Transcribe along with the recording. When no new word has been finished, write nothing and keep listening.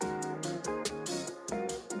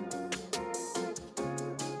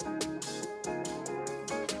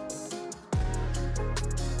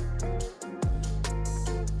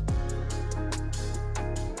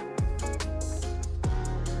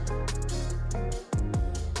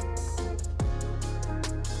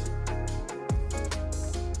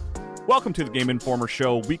Welcome to the Game Informer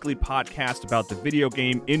Show, weekly podcast about the video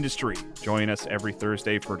game industry. Join us every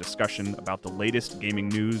Thursday for a discussion about the latest gaming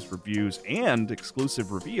news, reviews, and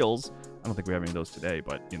exclusive reveals. I don't think we have any of those today,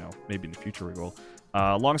 but, maybe in the future we will.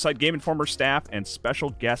 Alongside Game Informer staff and special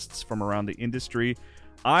guests from around the industry.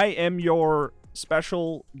 I am your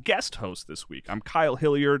special guest host this week. I'm Kyle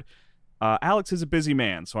Hilliard. Alex is a busy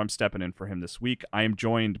man, so I'm stepping in for him this week. I am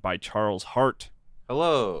joined by Charles Hart.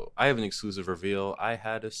 Hello. I have an exclusive reveal. I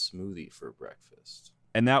had a smoothie for breakfast.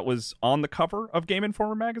 And that was on the cover of Game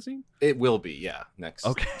Informer magazine? It will be, yeah. Next.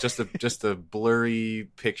 Okay. Just a blurry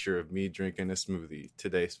picture of me drinking a smoothie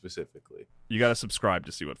today specifically. You got to subscribe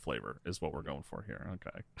to see what flavor is what we're going for here.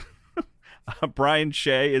 Okay. Brian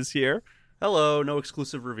Shea is here. Hello. No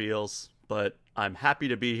exclusive reveals, but I'm happy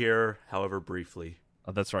to be here, however briefly.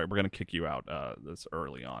 Oh, that's right. We're going to kick you out this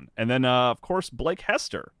early on. And then, of course, Blake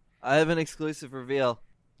Hester. I have an exclusive reveal.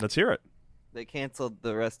 Let's hear it. They canceled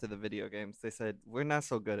the rest of the video games. They said, we're not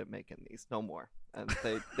so good at making these. No more. And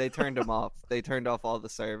they turned them off. They turned off all the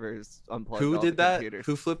servers, unplugged Who all did the that? computers.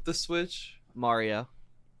 Who flipped the switch? Mario.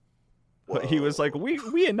 Whoa. He was like, we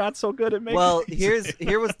are not so good at making Well, these.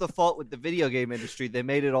 here was the fault with the video game industry. They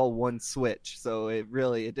made it all one switch. So it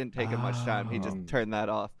didn't take him much time. He just turned that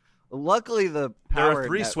off. Luckily, the power... There are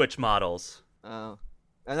three Switch models. Oh.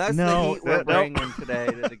 And that's the heat we're bringing today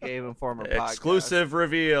to the Game Informer podcast. Exclusive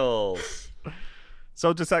reveals.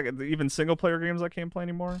 So just like even single player games I can't play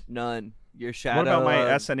anymore? None. Your Shadow... What about my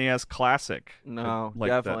SNES Classic? No,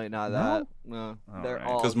 Like definitely not that. No, they're right.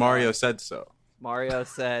 all... Because Mario said so. Mario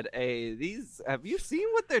said, "Hey, have you seen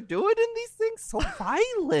what they're doing in these things? So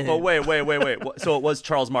violent." Oh, wait. So it was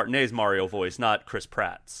Charles Martinet's Mario voice, not Chris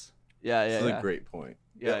Pratt's. Yeah. That's a great point.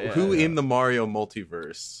 Yeah. Who in the Mario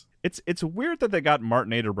multiverse? It's weird that they got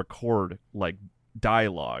Martinet to record like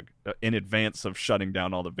dialogue in advance of shutting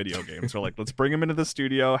down all the video games. They're like, let's bring him into the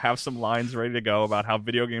studio, have some lines ready to go about how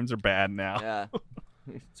video games are bad now. Yeah.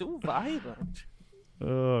 It's too violent.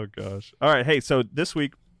 Oh gosh. All right. Hey, so this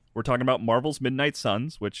week we're talking about Marvel's Midnight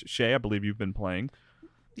Suns, which Shay, I believe you've been playing.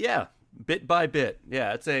 Yeah, bit by bit.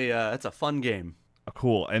 Yeah, it's a fun game.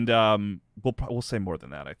 Cool. And we'll say more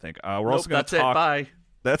than that, I think. We're also going that's to talk. it. Bye.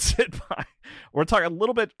 That's it. Bye. We're talking a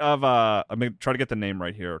little bit of I'm going to try to get the name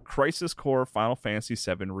right here. Crisis Core Final Fantasy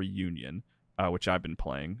VII Reunion, which I've been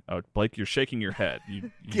playing. Blake, you're shaking your head.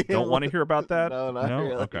 You don't want to hear about that? No, not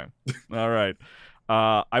really. Okay. All right.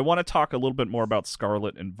 I want to talk a little bit more about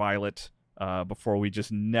Scarlet and Violet before we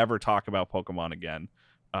just never talk about Pokemon again,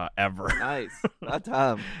 ever. Nice. That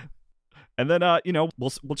time. And then,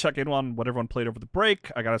 we'll check in on what everyone played over the break.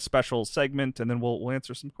 I got a special segment, and then we'll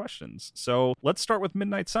answer some questions. So let's start with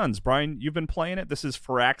Midnight Suns. Brian, you've been playing it. This is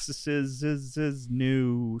Firaxis's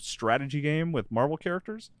new strategy game with Marvel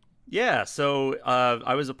characters. Yeah, so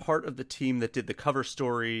I was a part of the team that did the cover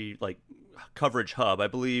story, like coverage hub. I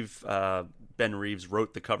believe Ben Reeves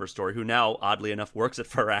wrote the cover story, who now, oddly enough, works at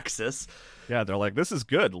Firaxis. Yeah, they're like, this is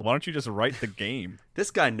good. Why don't you just write the game? This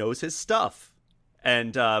guy knows his stuff.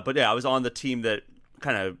 And but yeah, I was on the team that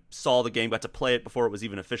kind of saw the game, got to play it before it was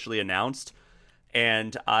even officially announced,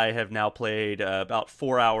 and I have now played about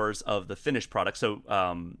 4 hours of the finished product. So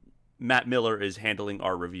Matt Miller is handling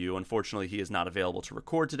our review. Unfortunately, he is not available to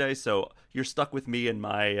record today, so you're stuck with me and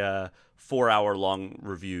my 4 hour long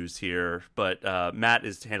reviews here. But Matt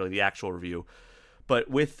is handling the actual review. But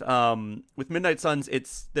with Midnight Suns,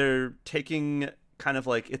 they're taking kind of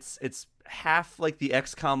like it's half like the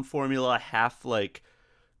XCOM formula, half like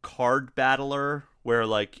card battler, where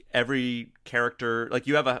like every character, like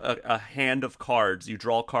you have a hand of cards, you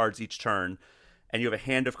draw cards each turn, and you have a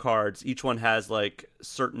hand of cards. Each one has like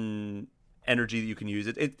certain energy that you can use.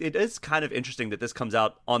 It is kind of interesting that this comes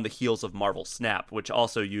out on the heels of Marvel Snap, which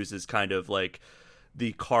also uses kind of like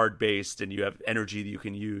the card based, and you have energy that you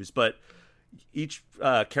can use. But each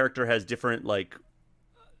character has different like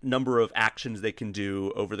number of actions they can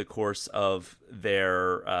do over the course of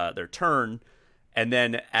their turn, and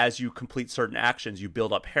then as you complete certain actions, you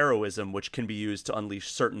build up heroism, which can be used to unleash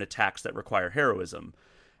certain attacks that require heroism.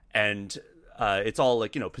 And it's all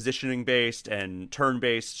like, positioning based and turn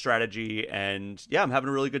based strategy, and yeah, I'm having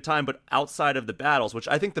a really good time. But outside of the battles, which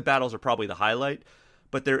I think the battles are probably the highlight,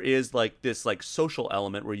 but there is like this like social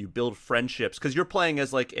element where you build friendships, because you're playing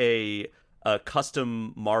as like a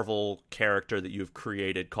custom Marvel character that you've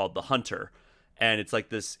created called the Hunter. And it's like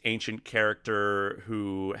this ancient character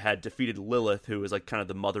who had defeated Lilith, who is like kind of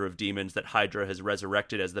the mother of demons that Hydra has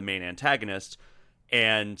resurrected as the main antagonist.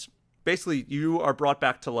 And basically you are brought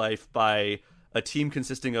back to life by a team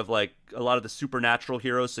consisting of like a lot of the supernatural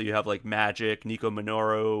heroes. So you have like Magic, Nico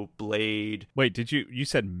Minoru, Blade. Wait, you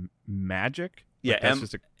said Magic? Yeah, Like, that's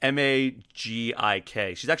just a...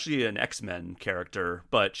 Magik. She's actually an X-Men character,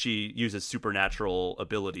 but she uses supernatural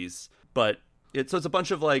abilities. But it's a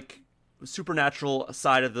bunch of like supernatural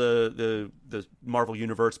side of the Marvel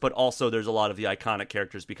universe, but also there's a lot of the iconic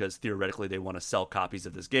characters because theoretically they want to sell copies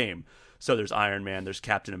of this game. So there's Iron Man, there's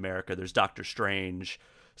Captain America, there's Doctor Strange,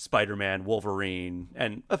 Spider-Man, Wolverine,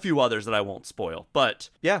 and a few others that I won't spoil. But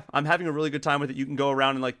yeah, I'm having a really good time with it. You can go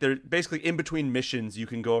around and like they're basically in between missions. You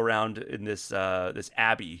can go around in this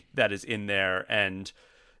abbey that is in there, and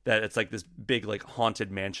that it's like this big like haunted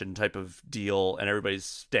mansion type of deal, and everybody's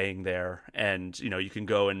staying there. And you can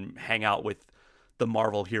go and hang out with the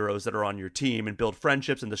Marvel heroes that are on your team and build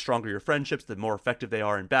friendships. And the stronger your friendships, the more effective they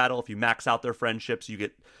are in battle. If you max out their friendships, you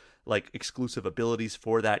get like exclusive abilities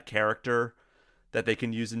for that character that they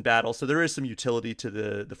can use in battle. So there is some utility to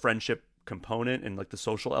the friendship component and like the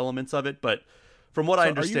social elements of it. But from what I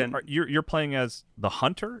understand, you're playing as the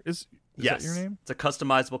Hunter. Is yes, that your name? It's a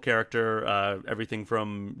customizable character, everything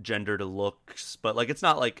from gender to looks, but like it's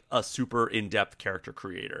not like a super in-depth character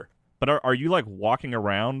creator. But are you like walking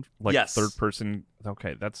around like yes. third person?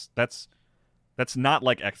 Okay, that's not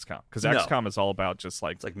like XCOM, because XCOM is all about just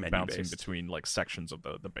like, it's like bouncing menu-based between like sections of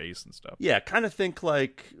the base and stuff. Yeah, kind of think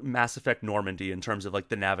like Mass Effect Normandy in terms of like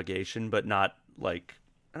the navigation, but not like,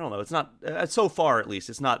 I don't know, it's not, so far at least,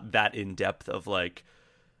 it's not that in depth of like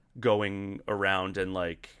going around and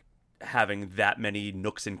like having that many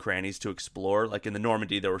nooks and crannies to explore. Like in the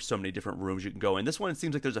Normandy, there were so many different rooms you can go in. This one, it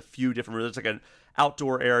seems like there's a few different rooms. There's like an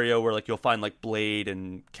outdoor area where like you'll find like Blade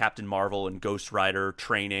and Captain Marvel and Ghost Rider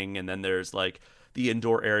training, and then there's like the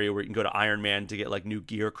indoor area where you can go to Iron Man to get like new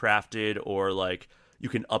gear crafted, or like you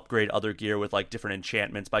can upgrade other gear with like different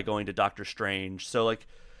enchantments by going to Doctor Strange. So like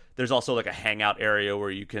there's also like a hangout area where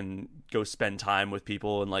you can go spend time with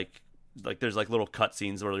people, and like there's like little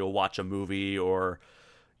cutscenes where you'll watch a movie, or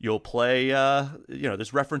you'll play,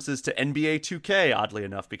 there's references to NBA 2K, oddly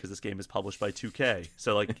enough, because this game is published by 2K.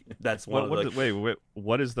 So, like, that's one of the... Wait,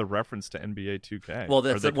 what is the reference to NBA 2K? Well,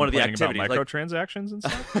 that's one of the activities. About microtransactions and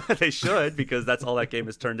stuff? They should, because that's all that game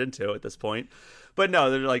is turned into at this point. But no,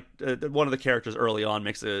 they're like, one of the characters early on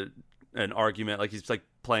makes an argument, like he's like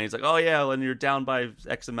playing, he's like, oh yeah, when you're down by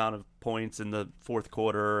X amount of points in the fourth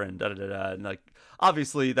quarter, and da-da-da-da, and like,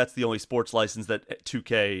 obviously that's the only sports license that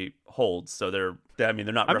 2K holds, so they're not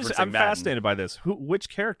referencing I'm Madden. fascinated by this. Which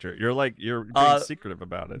character? You're being secretive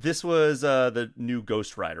about it. This was the new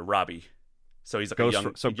Ghost Rider, Robbie. So he's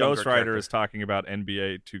like Ghost Rider is talking about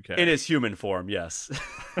NBA 2K in his human form, yes.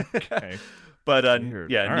 Okay. But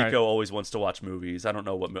yeah, Nico right. always wants to watch movies. I don't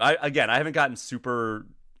know what movie. I haven't gotten super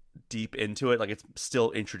deep into it. Like, it's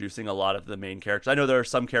still introducing a lot of the main characters. I know there are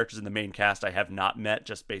some characters in the main cast I have not met,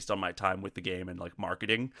 just based on my time with the game and like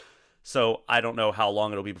marketing. So I don't know how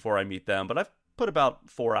long it'll be before I meet them, but I've put about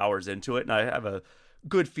 4 hours into it, and I have a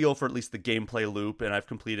good feel for at least the gameplay loop, and I've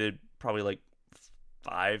completed probably like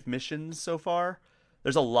 5 missions so far.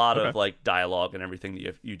 There's a lot of like dialogue and everything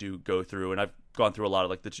that you do go through, and I've gone through a lot of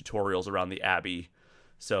like the tutorials around the Abbey.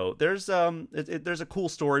 So there's there's a cool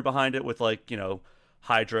story behind it with like,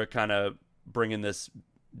 Hydra kind of bringing this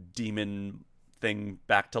demon thing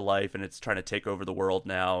back to life, and it's trying to take over the world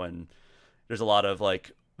now, and there's a lot of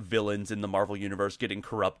like villains in the Marvel universe getting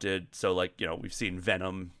corrupted. So like, we've seen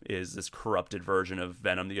Venom is this corrupted version of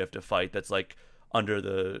Venom that you have to fight, that's like under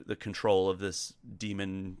the control of this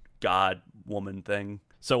demon god woman thing.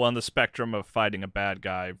 So on the spectrum of fighting a bad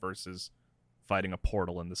guy versus fighting a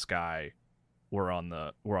portal in the sky, we're on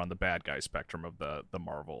the bad guy spectrum of the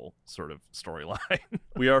Marvel sort of storyline.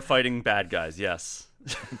 We are fighting bad guys, yes.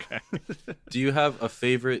 Okay. Do you have a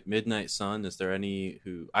favorite Midnight Sun? Is there any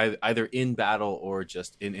who either in battle or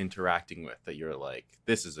just in interacting with that you're like,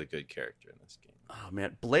 this is a good character in this game? Oh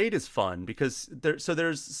man, Blade is fun because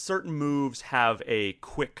there's certain moves have a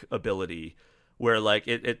quick ability where like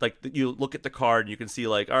it like you look at the card and you can see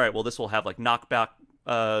like, all right, well this will have like knockback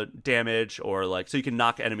damage, or like, so you can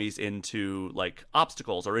knock enemies into like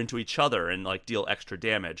obstacles or into each other and like deal extra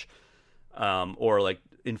damage, or like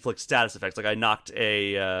inflict status effects. Like I knocked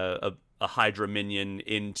a Hydra minion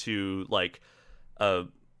into like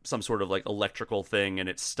some sort of like electrical thing, and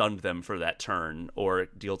it stunned them for that turn, or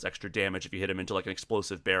it deals extra damage if you hit them into like an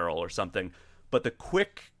explosive barrel or something. But the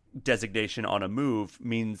quick designation on a move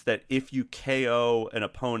means that if you KO an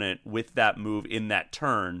opponent with that move in that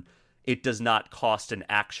turn, it does not cost an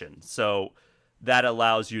action. So that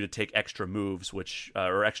allows you to take extra moves,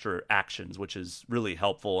 or extra actions, which is really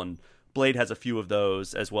helpful. And Blade has a few of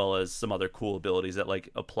those, as well as some other cool abilities that like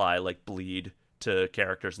apply like bleed to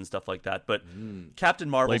characters and stuff like that. But Captain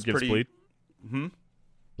Marvel's Blade gives pretty... bleed?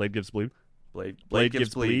 Blade gives bleed? Blade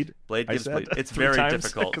gives bleed. Blade gives bleed. It's very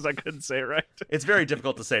difficult because I couldn't say it right. It's very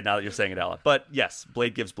difficult to say now that you're saying it out loud. But yes,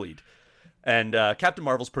 Blade gives bleed. And Captain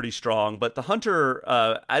Marvel's pretty strong, but the Hunter,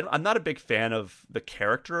 I'm not a big fan of the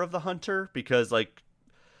character of the Hunter because like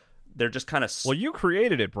they're just kind of. Well, you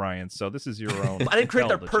created it, Brian, so this is your own. I didn't create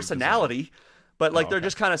their personality, but like they're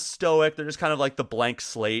just kind of stoic. They're just kind of like the blank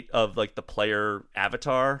slate of like the player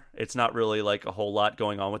avatar. It's not really like a whole lot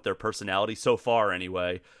going on with their personality so far,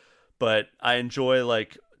 anyway. But I enjoy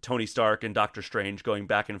like Tony Stark and Doctor Strange going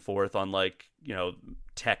back and forth on like, you know,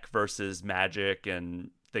 tech versus magic and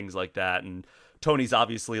things like that. And Tony's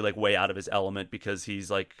obviously like way out of his element because he's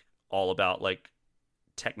like all about like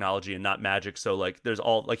technology and not magic. So like there's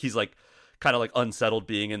all like he's like kind of like unsettled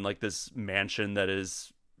being in like this mansion that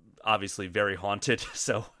is obviously very haunted.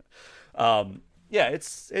 So yeah,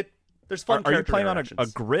 there's fun. Are you playing on a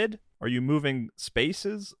grid? Are you moving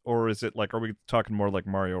spaces, or is it like, are we talking more like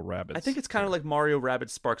Mario Rabbids? I think it's kind of like Mario Rabbids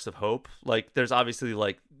Sparks of Hope. Like there's obviously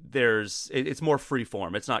like it's more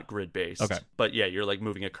freeform. It's not grid based. Okay. But yeah, you're like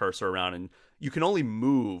moving a cursor around and you can only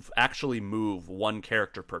actually move one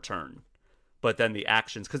character per turn. But then the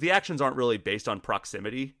actions aren't really based on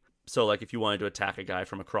proximity. So like if you wanted to attack a guy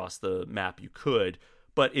from across the map, you could.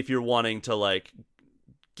 But if you're wanting to like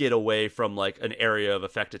get away from like an area of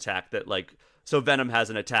effect attack that like, so Venom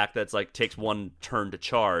has an attack that's like takes one turn to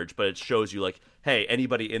charge, but it shows you like, hey,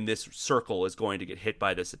 anybody in this circle is going to get hit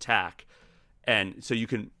by this attack. And so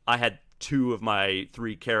I had 2 of my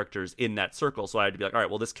 3 characters in that circle. So I had to be like, all right,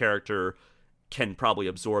 well, this character can probably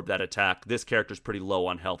absorb that attack. This character's pretty low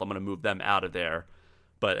on health. I'm going to move them out of there.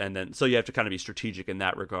 So you have to kind of be strategic in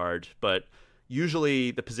that regard. But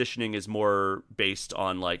usually the positioning is more based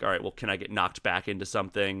on like, all right, well, can I get knocked back into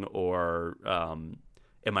something, or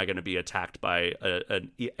am I going to be attacked by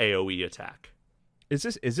an AoE attack? Is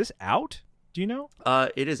this out? Do you know?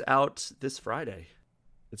 It is out this Friday.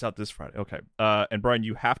 It's out this Friday. Okay. And Brian,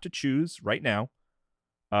 you have to choose right now.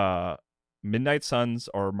 Midnight Suns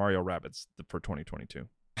or Mario Rabbids for 2022.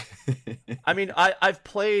 I mean, I've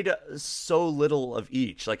played so little of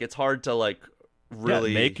each. Like it's hard to like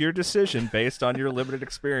really make your decision based on your limited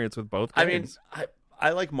experience with both games. I mean, I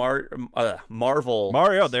like Marvel.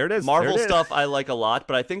 Mario, there it is. Marvel stuff I like a lot,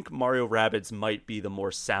 but I think Mario Rabbids might be the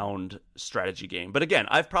more sound strategy game. But again,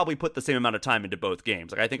 I've probably put the same amount of time into both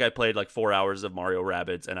games. Like I think I played like 4 hours of Mario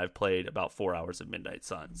Rabbids, and I've played about 4 hours of Midnight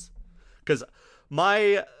Suns. Because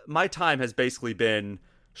my time has basically been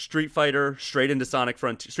Street Fighter, straight into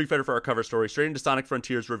Street Fighter for our cover story, straight into Sonic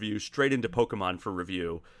Frontiers review, straight into Pokemon for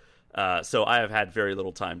review. So I have had very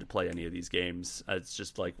little time to play any of these games. It's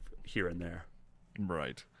just like here and there.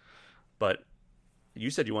 Right. But you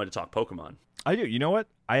said you wanted to talk Pokemon. I do. You know what?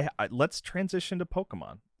 I let's transition to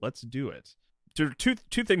Pokemon. Let's do it. Two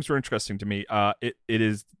things were interesting to me. It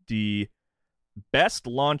is the best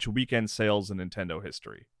launch weekend sales in Nintendo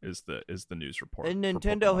history is the news report. In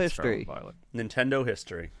Nintendo history. Nintendo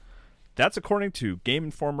history. That's according to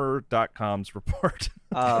GameInformer.com's report.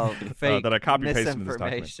 Fake that I copy pasted in this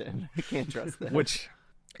document. misinformation. I can't trust that. Which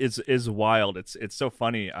is wild. It's so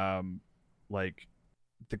funny. Like,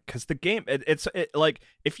 because the game, it's like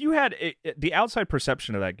if you had the outside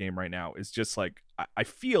perception of that game right now is just like I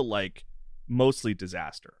feel like mostly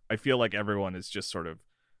disaster. I feel like everyone is just sort of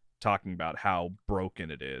talking about how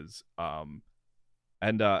broken it is, and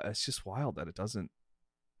it's just wild that it doesn't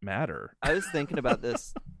matter. I was thinking about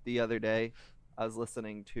this the other day. I was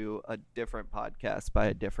listening to a different podcast by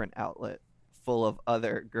a different outlet full of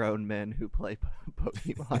other grown men who play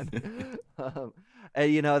Pokemon.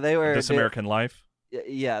 And you know, they were This American Life.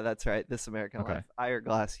 Yeah, that's right. This American Life.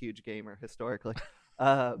 Glass, huge gamer historically.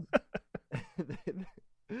 Sorry,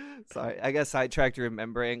 I guess sidetracked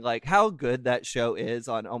remembering like how good that show is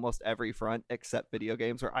on almost every front except video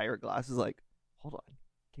games, where Glass is like, hold on,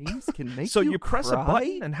 games can make so you press cry? a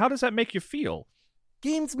button, and how does that make you feel?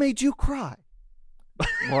 Games made you cry.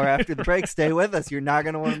 More after the break. Stay with us. You're not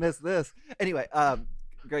going to want to miss this. Anyway,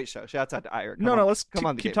 great show. Shouts out to Ira. Let's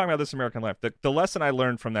keep talking about This American Life. The lesson I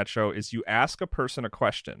learned from that show is you ask a person a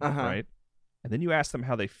question, right? And then you ask them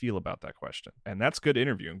how they feel about that question. And that's good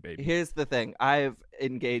interviewing, baby. Here's the thing. I've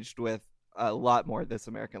engaged with a lot more This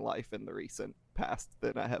American Life in the recent past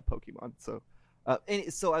than I have Pokemon. So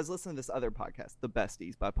so I was listening to this other podcast, The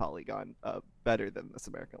Besties by Polygon, better than This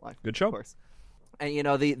American Life. Good show. Of course. And, you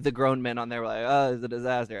know, the grown men on there were like, oh, it's a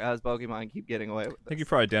disaster. How's Pokemon keep getting away with this? Thank you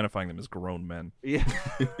for identifying them as grown men. Yeah.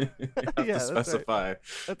 You have to specify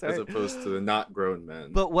right. as opposed to the not grown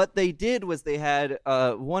men. But what they did was they had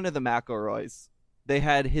one of the McElroys, they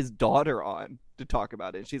had his daughter on to talk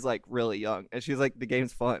about it. She's like really young. And she's like, the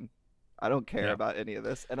game's fun. I don't care about any of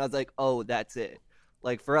this. And I was like, oh, that's it.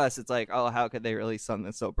 Like for us, it's like, oh, how could they release something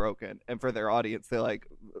that's so broken? And for their audience, they're like,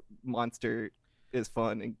 Monster is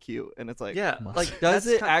fun and cute, and it's like, Yeah, like does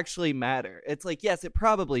it actually matter? It's like, yes, it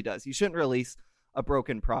probably does. You shouldn't release a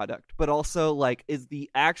broken product, but also like, is the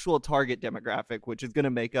actual target demographic, which is going to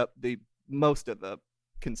make up the most of the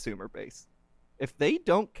consumer base, if they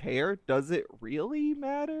don't care, does it really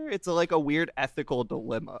matter? It's like a weird ethical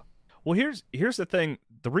dilemma. Well, here's the thing.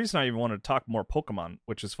 The reason I even wanted to talk more Pokemon,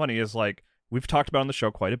 which is funny, is like we've talked about on the show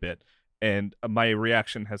quite a bit, and my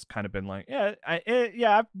reaction has kind of been like,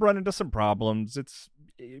 I've run into some problems.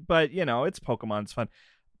 But it's Pokemon, it's fun.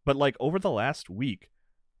 But like over the last week,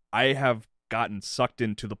 I have gotten sucked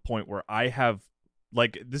into the point where I have,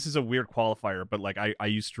 like, this is a weird qualifier, but like I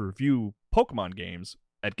used to review Pokemon games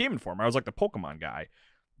at Game Informer. I was like the Pokemon guy.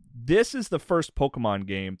 This is the first Pokemon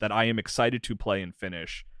game that I am excited to play and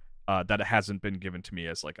finish that hasn't been given to me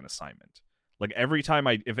as like an assignment. Like every time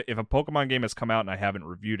if a Pokemon game has come out and I haven't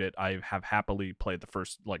reviewed it, I have happily played the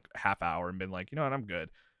first like half hour and been like, you know what, I'm good.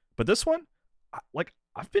 But this one,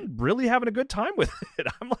 I've been really having a good time with it.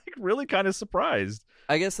 I'm like really kind of surprised.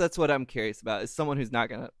 I guess that's what I'm curious about. As someone who's not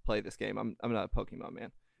gonna play this game, I'm not a Pokemon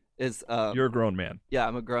man. You're a grown man. Yeah,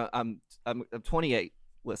 I'm 28.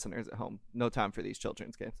 Listeners at home, no time for these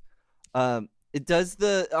children's games.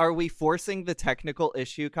 Are we forcing the technical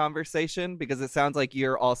issue conversation? Because it sounds like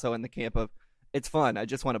you're also in the camp of, it's fun, I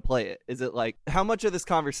just want to play it. Is it like, how much of this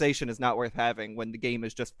conversation is not worth having when the game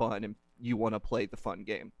is just fun and you want to play the fun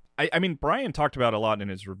game? I mean, Brian talked about a lot in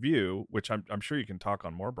his review, which I'm sure you can talk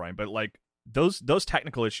on more, Brian, but like those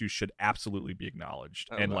technical issues should absolutely be acknowledged.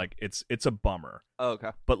 Okay. And like it's a bummer. Oh,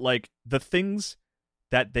 okay. But like the things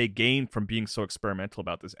that they gain from being so experimental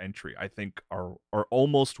about this entry, I think are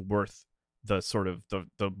almost worth the sort of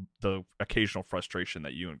the occasional frustration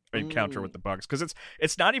that you encounter with the bugs, because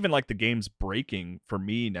it's not even like the game's breaking for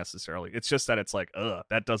me necessarily. It's just that it's like,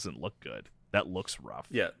 that doesn't look good. That looks rough.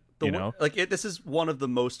 Yeah, this is one of the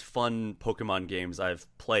most fun Pokemon games I've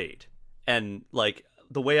played, and like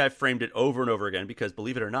the way I've framed it over and over again, because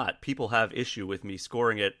believe it or not, people have issue with me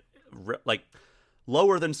scoring it like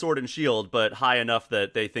lower than Sword and Shield, but high enough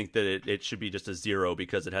that they think that it should be just a 0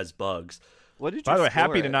 because it has bugs. What did you By the way, score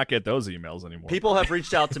happy it? to not get those emails anymore. People have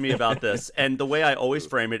reached out to me about this, and the way I always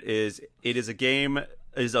frame it is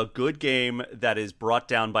a good game that is brought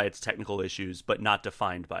down by its technical issues, but not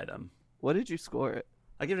defined by them. What did you score it?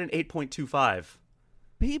 I give it an 8.25.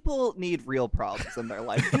 People need real problems in their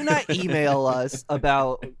life. Do not email us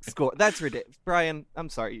about score. That's ridiculous. Brian, I'm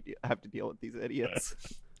sorry you have to deal with these idiots.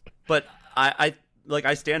 But I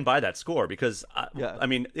stand by that score because, I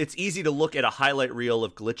mean, it's easy to look at a highlight reel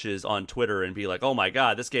of glitches on Twitter and be like, oh my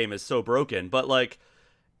God, this game is so broken. But, like,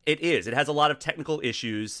 it has a lot of technical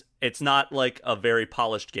issues. It's not, like, a very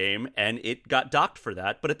polished game, and it got docked for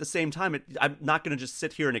that. But at the same time, I'm not going to just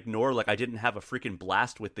sit here and ignore, like, I didn't have a freaking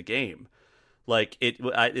blast with the game. Like,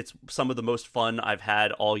 it's some of the most fun I've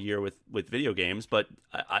had all year with video games, but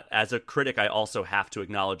as a critic, I also have to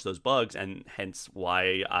acknowledge those bugs, and hence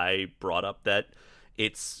why I brought up that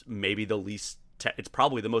it's maybe it's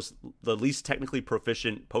probably the least technically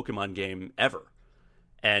proficient Pokemon game ever.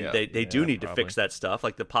 And they do need to fix that stuff.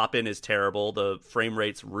 Like, the pop-in is terrible. The frame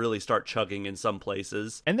rates really start chugging in some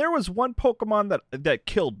places. And there was one Pokemon that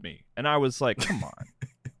killed me, and I was like, come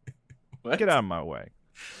on. Get out of my way.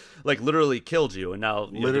 Like, literally killed you, and now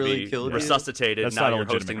you Literally have to be killed you? resuscitated, That's and now not a you're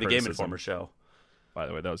hosting legitimate the Game criticism. Informer show. By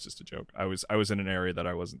the way, that was just a joke. I was in an area that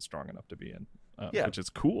I wasn't strong enough to be in, which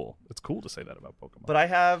is cool. It's cool to say that about Pokemon. But I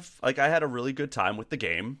had a really good time with the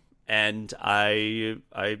game, and I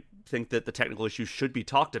think that the technical issues should be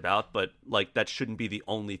talked about, but like that shouldn't be the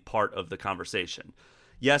only part of the conversation.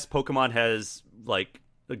 Yes, Pokemon has, like,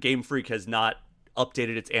 Game Freak has not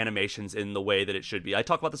updated its animations in the way that it should be. I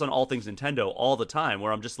talk about this on All Things Nintendo all the time,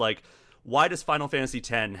 where I'm just like, why does Final Fantasy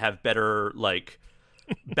X have better, like,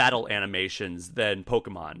 battle animations than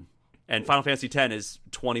Pokemon? And Final Fantasy X is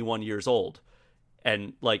 21 years old.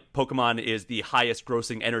 And, like, Pokemon is the highest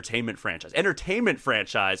grossing entertainment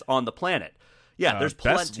franchise on the planet. Yeah, there's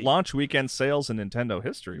plenty. Best launch weekend sales in Nintendo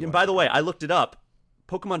history. And by the way, I looked it up.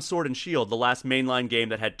 Pokemon Sword and Shield, the last mainline game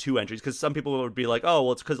that had 2 entries, because some people would be like, oh,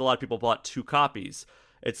 well, it's because a lot of people bought 2 copies.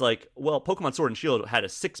 It's like, well, Pokemon Sword and Shield had a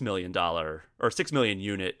 $6 million or 6 million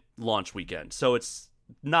unit launch weekend. So it's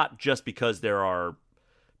not just because there are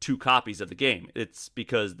 2 copies of the game. It's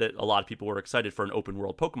because that a lot of people were excited for an open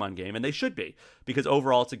world Pokemon game, and they should be, because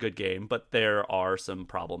overall it's a good game, but there are some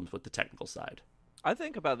problems with the technical side. I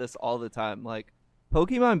think about this all the time. Like,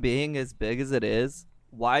 Pokemon being as big as it is,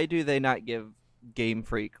 why do they not give Game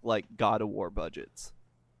Freak, like, God of War budgets?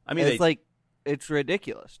 I mean, it's like, it's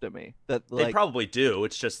ridiculous to me that They probably do.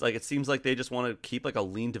 It's just like it seems like they just want to keep like a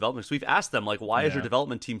lean development. So we've asked them like, why is your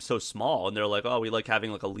development team so small? And they're like, oh, we like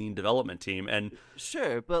having like a lean development team. And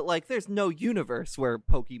sure, but like, there's no universe where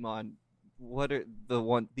Pokemon. What are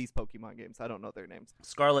these Pokemon games? I don't know their names.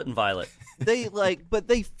 Scarlet and Violet. They but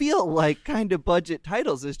they feel like kind of budget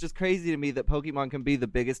titles. It's just crazy to me that Pokemon can be the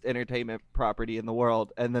biggest entertainment property in the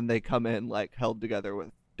world, and then they come in like held together with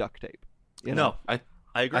duct tape. You know? No,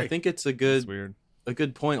 I agree. I think it's a good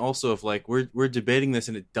point also of like we're debating this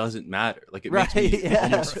and it doesn't matter. Like it makes me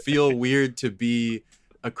almost feel weird to be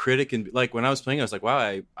a critic, and like when I was playing I was like,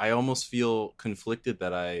 wow, I almost feel conflicted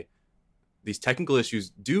that these technical issues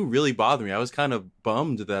do really bother me. I was kind of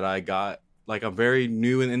bummed that I got, like, I'm very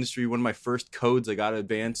new in the industry. One of my first codes I got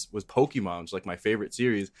advanced was Pokemon, which is like my favorite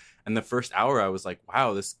series. And the first hour I was like,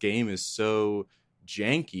 wow, this game is so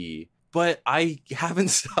janky. But I haven't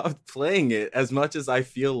stopped playing it as much as I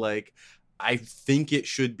feel like I think it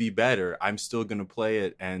should be better. I'm still going to play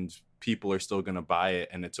it and people are still going to buy it.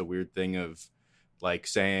 And it's a weird thing of like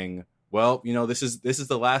saying, well, you know, this is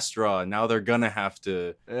the last straw. Now they're going to have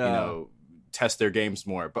to, you know, test their games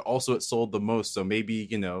more, but also it sold the most, so maybe,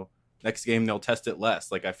 you know, next game they'll test it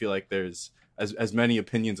less. Like I feel like there's as many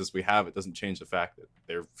opinions as we have, it doesn't change the fact that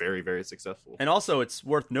they're very, very successful. And also it's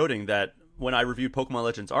worth noting that when I reviewed Pokemon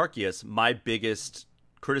Legends Arceus, my biggest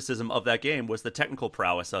criticism of that game was the technical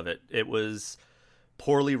prowess of it. It was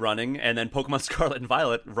poorly running, and then Pokemon Scarlet and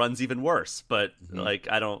Violet runs even worse. But like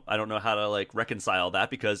I don't know how to like reconcile that,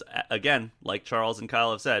 because again, like Charles and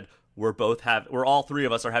Kyle have said, we're all three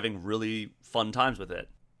of us are having really fun times with it.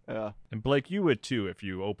 Yeah. And Blake, you would too if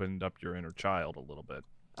you opened up your inner child a little bit.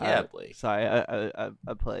 Yeah, Blake. Sorry, I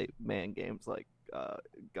play man games like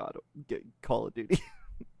Call of Duty.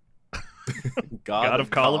 God of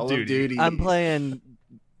Call of Duty. I'm playing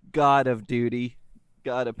God of Duty.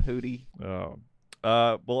 God of Pooty. Oh.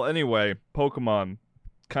 Well, anyway, Pokemon,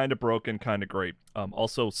 kind of broken, kind of great.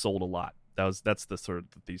 Also sold a lot. That's the sort of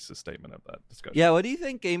the thesis statement of that discussion. Yeah, what do you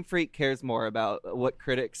think Game Freak cares more about? What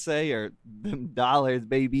critics say or them dollars,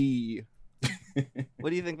 baby? What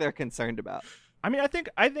do you think they're concerned about? I mean, I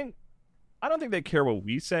don't think they care what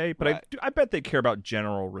we say, but Right. I bet they care about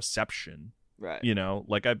general reception. Right. You know,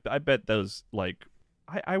 like I bet those, like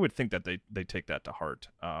I would think that they take that to heart.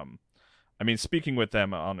 I mean, speaking with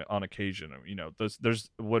them on occasion, you know, there's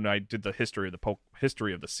when I did the history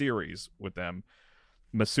of the series with them,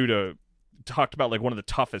 Masuda talked about like one of the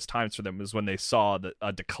toughest times for them was when they saw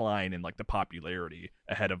a decline in like the popularity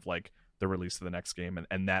ahead of like the release of the next game,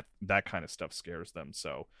 and that kind of stuff scares them.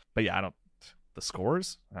 So, but yeah, the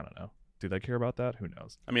scores, I don't know. Do they care about that? Who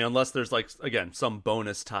knows? I mean, unless there's like, again, some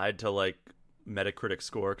bonus tied to like Metacritic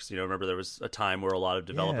score, because, you know, remember there was a time where a lot of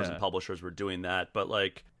developers and publishers were doing that, but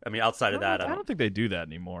like, I mean, outside of that, I don't think they do that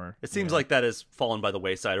anymore. It seems like that has fallen by the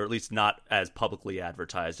wayside, or at least not as publicly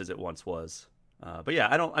advertised as it once was. But yeah,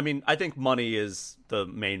 I think money is the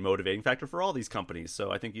main motivating factor for all these companies,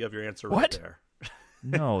 so I think you have your answer right there.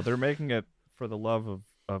 No, they're making it for the love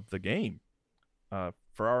of the game,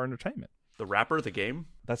 for our entertainment. The rapper, the game?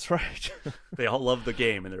 That's right. They all love the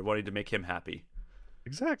game, and they're wanting to make him happy.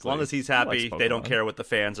 Exactly. As long as he's happy, they don't care what the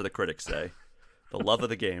fans or the critics say. The love of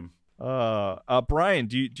the game. Brian,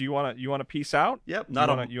 do you want to peace out? Yep.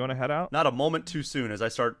 You want to head out? Not a moment too soon as I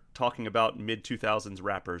start talking about mid-2000s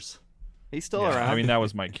rappers. He's still around. I mean, that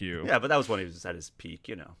was my cue. Yeah, but that was when he was at his peak,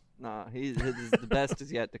 you know. Nah, the best is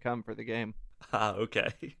yet to come for the game. Okay.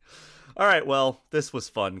 All right, well, this was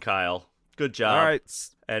fun, Kyle. Good job. All right.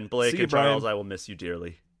 And Blake See you, and Charles, Brian. I will miss you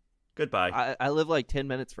dearly. Goodbye. I live like 10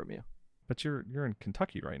 minutes from you. But you're in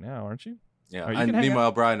Kentucky right now, aren't you? Yeah. Oh, you can hang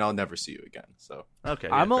Meanwhile, Brian, I'll never see you again. So Okay.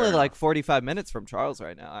 I'm yeah, only fair like enough. 45 minutes from Charles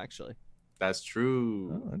right now, actually. that's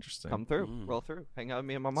true. Oh, interesting. Come through, roll through, hang out with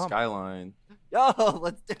me and my mom. Skyline. Yo,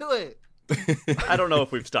 let's do it. I don't know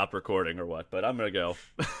if we've stopped recording or what, but I'm going to go.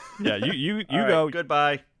 Yeah, you All go. right,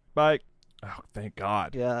 goodbye. Bye. Oh, thank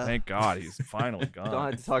God. Yeah. Thank God he's finally Don't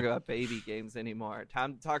gone. have to talk about baby games anymore.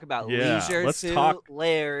 Time to talk about Yeah, Leisure let's Suit talk-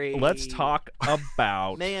 Larry. Let's talk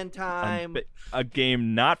about Man Time. a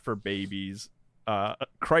game not for babies.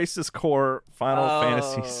 Crisis Core Final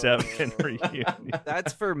Fantasy VII Reunion.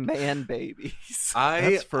 That's for man babies. I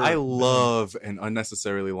That's for- love an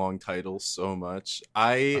unnecessarily long title so much.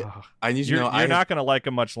 I need you to know You're not going to like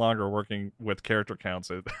him much longer working with character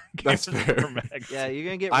counts. At That's Games fair. Max. Yeah, you're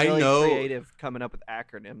gonna get I really know- creative coming up with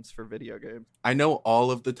acronyms for video games. I know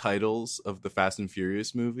all of the titles of the Fast and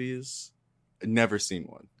Furious movies. Never seen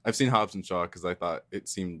one. I've seen Hobbs and Shaw because I thought it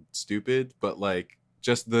seemed stupid, but like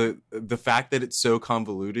just the fact that it's so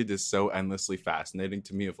convoluted is so endlessly fascinating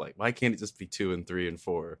to me. Of like, why can't it just be 2 and 3 and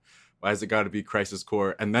 4? Why has it got to be Crisis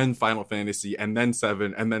Core and then Final Fantasy and then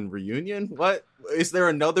 7 and then Reunion? What? Is there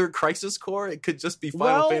another Crisis Core? It could just be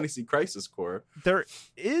Final Fantasy Crisis Core. There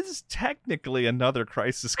is technically another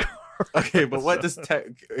Crisis Core. Okay, but what does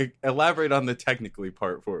elaborate on the technically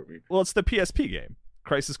part for me? Well, it's the PSP game.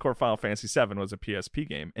 Crisis Core Final Fantasy 7 was a PSP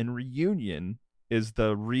game, and Reunion is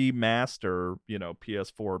the remaster,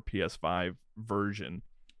 PS4, PS5 version,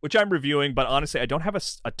 which I'm reviewing, but honestly, I don't have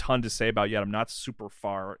a ton to say about yet. I'm not super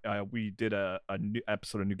far. We did a new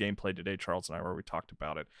episode of New Gameplay today, Charles and I, where we talked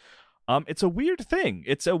about it. It's a weird thing.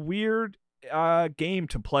 It's a weird game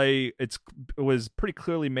to play. It was pretty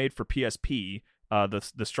clearly made for PSP.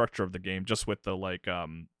 The structure of the game, just with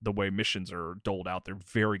the the way missions are doled out, they're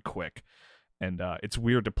very quick. And it's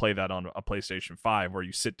weird to play that on a PlayStation 5 where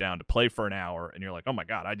you sit down to play for an hour and you're like, oh my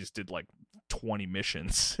God, I just did like 20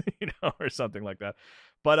 missions, or something like that.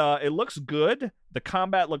 But it looks good. The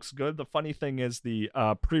combat looks good. The funny thing is the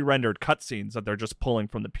pre-rendered cutscenes that they're just pulling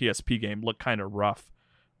from the PSP game look kind of rough.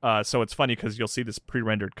 So it's funny because you'll see this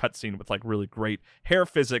pre-rendered cutscene with like really great hair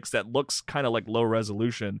physics that looks kind of like low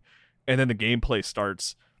resolution. And then the gameplay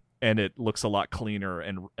starts and it looks a lot cleaner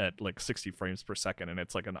and at like 60 frames per second. And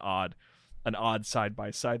it's like an odd side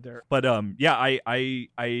by side there. But yeah, I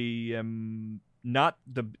am not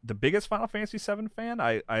the biggest Final Fantasy VII fan.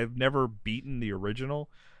 I've never beaten the original.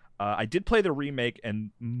 I did play the remake and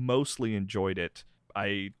mostly enjoyed it.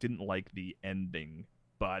 I didn't like the ending,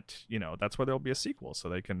 but that's why there'll be a sequel, so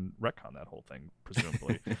they can retcon that whole thing,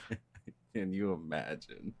 presumably. Can you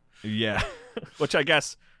imagine? Yeah, which I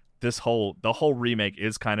guess the whole remake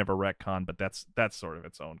is kind of a retcon, but that's sort of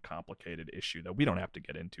its own complicated issue that we don't have to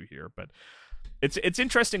get into here. But it's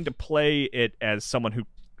interesting to play it as someone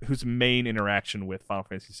whose main interaction with Final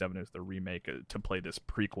Fantasy VII is the remake, to play this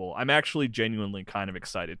prequel. I'm actually genuinely kind of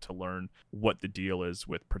excited to learn what the deal is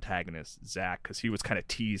with protagonist Zack, because he was kind of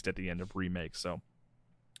teased at the end of remake. So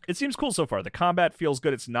it seems cool so far. The combat feels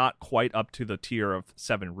good. It's not quite up to the tier of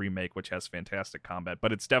 7 Remake, which has fantastic combat,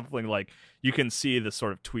 but it's definitely like you can see the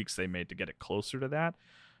sort of tweaks they made to get it closer to that.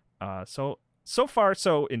 So far,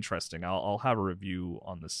 so interesting. I'll have a review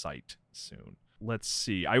on the site soon. Let's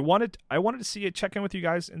see. I wanted to see it, check in with you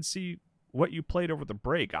guys and see what you played over the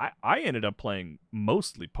break. I ended up playing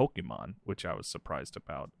mostly Pokemon, which I was surprised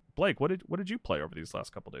about. Blake, what did you play over these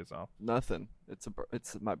last couple days off? Nothing.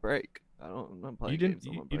 It's my break. I'm not playing games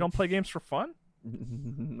on my break. You don't play games for fun?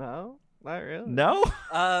 No, not really. No?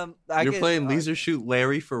 You're playing Leisure Shoot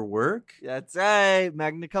Larry for work? That's right.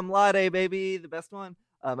 Magna Cum Laude, baby. The best one.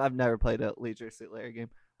 I've never played a Leisure Suit Larry game.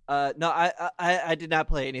 No, I did not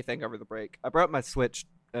play anything over the break. I brought my Switch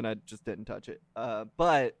and I just didn't touch it.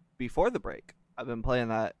 But before the break, I've been playing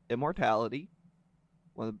that Immortality,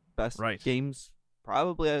 one of the best games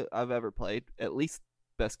probably I've ever played. At least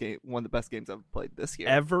one of the best games I've played this year.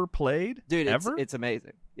 Ever played? Dude, ever? It's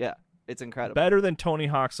amazing. Yeah, it's incredible. Better than Tony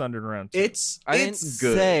Hawk's Underground 2. I didn't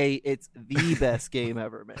good. say it's the best game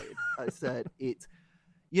ever made. I said it's,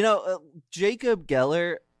 Jacob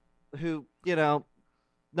Geller, who, no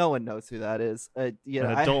one knows who that is. An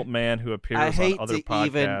adult man who appears on other podcasts. I hate to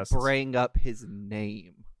even bring up his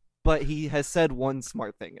name, but he has said one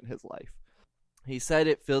smart thing in his life. He said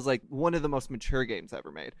it feels like one of the most mature games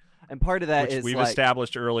ever made. And part of that Which is we've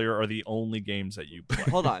established earlier are the only games that you play.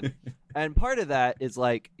 Hold on. And part of that is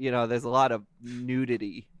there's a lot of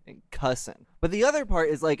nudity and cussing. But the other part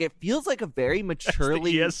is it feels like a very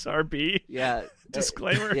maturely That's the ESRB. Yeah.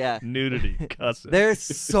 Disclaimer. Yeah. Nudity, cussing. There's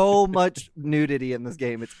so much nudity in this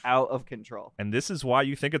game. It's out of control. And this is why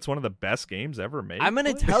you think it's one of the best games ever made? I'm going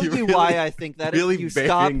to tell you why I think that really if you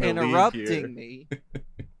stop here. interrupting me.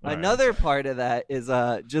 Another part of that is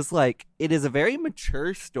it is a very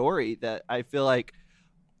mature story that I feel like,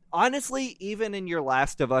 honestly, even in your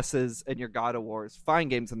Last of Us's and your God of War's, fine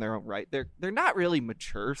games in their own right, they're not really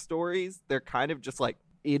mature stories. They're kind of just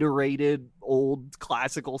iterated old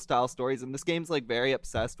classical style stories, and this game's very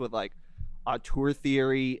obsessed with auteur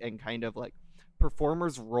theory and kind of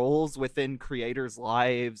performers' roles within creators'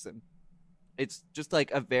 lives, and it's just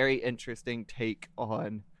a very interesting take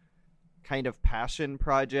on kind of passion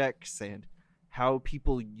projects and how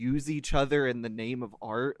people use each other in the name of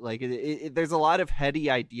art. There's a lot of heady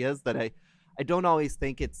ideas that I don't always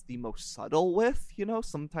think it's the most subtle with.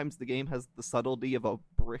 Sometimes the game has the subtlety of a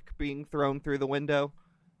brick being thrown through the window,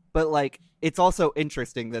 but it's also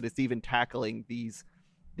interesting that it's even tackling these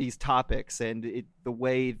topics, and the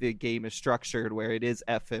way the game is structured, where it is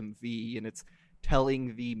FMV and it's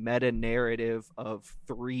telling the meta narrative of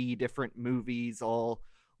 3 different movies all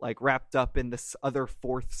wrapped up in this other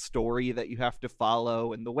 4th story that you have to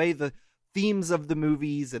follow, and the way the themes of the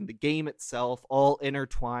movies and the game itself all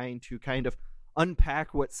intertwine to kind of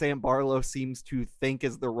unpack what Sam Barlow seems to think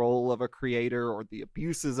is the role of a creator or the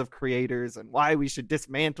abuses of creators and why we should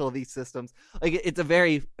dismantle these systems. Like, it's a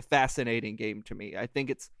very fascinating game to me. I think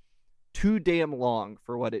it's too damn long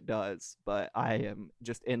for what it does, but I am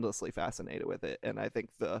just endlessly fascinated with it. And I think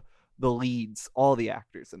the leads, all the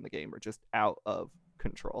actors in the game, are just out of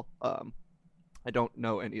control. I don't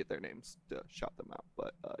know any of their names to shout them out,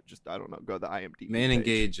 but just, I don't know, go to the IMDb Man page.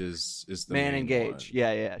 Engage is the Man main Engage. one.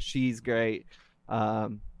 Yeah, she's great. I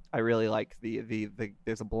really like the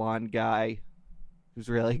there's a blonde guy who's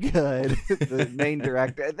really good. The main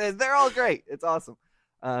director. They're all great. It's awesome.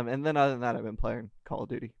 And then other than that, I've been playing Call of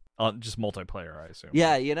Duty. Just multiplayer, I assume.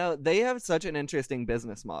 Yeah, they have such an interesting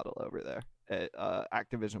business model over there at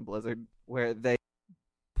Activision Blizzard, where they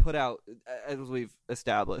put out, as we've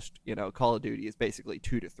established, Call of Duty is basically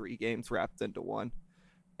 2 to 3 games wrapped into one.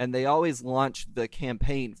 And they always launch the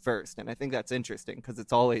campaign first, and I think that's interesting because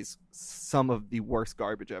it's always some of the worst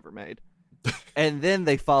garbage ever made. And then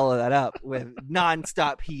they follow that up with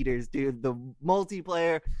nonstop heaters, dude. The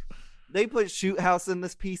multiplayer, they put Shoot House in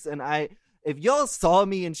this piece, and if y'all saw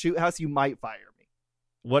me in Shoot House, you might fire me.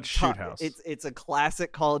 What Shoot House? It's a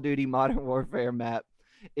classic Call of Duty Modern Warfare map.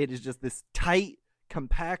 It is just this tight,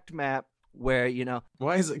 compact map where,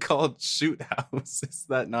 Why is it called Shoot House? Is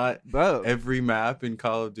that not bro, every map in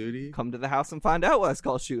Call of Duty? come to the house and find out why it's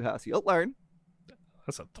called Shoot House. You'll learn.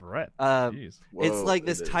 That's a threat. It's Whoa, like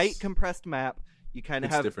this it tight, is. compressed map. You kind of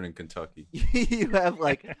It's have different in Kentucky. you have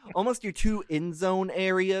like almost your 2 end zone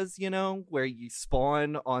areas, where you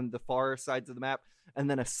spawn on the far sides of the map, and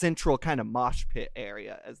then a central kind of mosh pit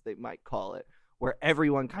area, as they might call it, where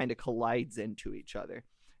everyone kind of collides into each other.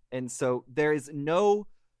 And so there is no,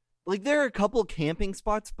 there are a couple camping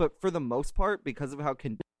spots, but for the most part, because of how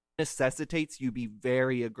necessitates you be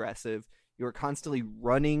very aggressive, you're constantly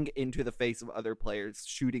running into the face of other players,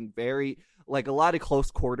 shooting a lot of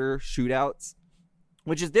close quarter shootouts,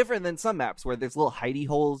 which is different than some maps where there's little hidey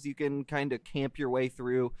holes you can kind of camp your way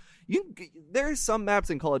through. There's some maps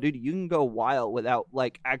in Call of Duty you can go a while without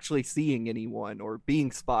actually seeing anyone or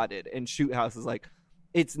being spotted, and Shoot House is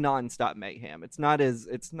it's nonstop mayhem. It's not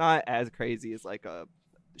as crazy as a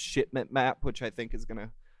shipment map, which I think is gonna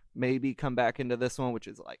maybe come back into this one, which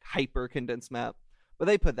is hyper condensed map. But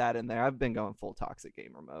they put that in there. I've been going full toxic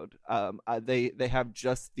gamer mode. They have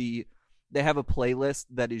they have a playlist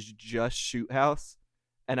that is just Shoot House,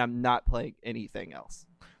 and I'm not playing anything else.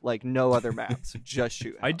 No other maps, just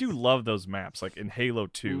Shoot House. I do love those maps. Like in Halo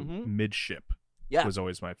 2, Midship was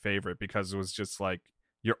always my favorite because it was just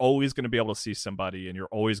you're always going to be able to see somebody and you're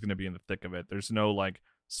always going to be in the thick of it. There's no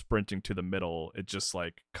sprinting to the middle. It just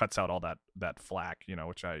cuts out all that flack,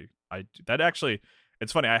 which I that actually,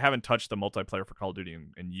 it's funny. I haven't touched the multiplayer for Call of Duty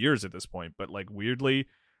in years at this point, but like the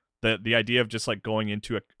idea of just like going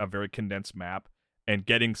into a very condensed map and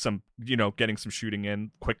getting some shooting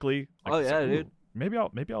in quickly. Like, oh yeah, dude. Maybe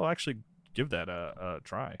I'll actually give that a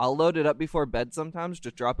try. I'll load it up before bed sometimes.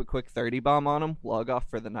 Just drop a quick 30 bomb on them. Log off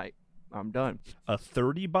for the night. I'm done. A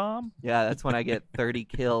 30 bomb? Yeah, that's when I get 30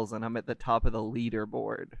 kills and I'm at the top of the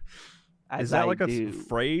leaderboard. Is that like a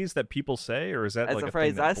phrase that people say, or is that that's like a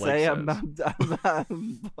phrase thing that I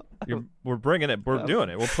say? We're bringing it. We're doing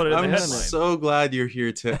it. We'll put it in the I'm headline. so glad you're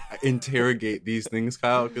here to interrogate these things,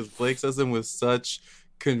 Kyle, because Blake says them with such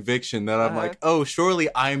conviction that I'm like, oh, surely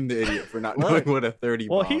I'm the idiot for not knowing what a 30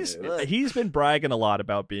 bomb is. He's been bragging a lot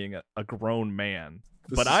about being a grown man.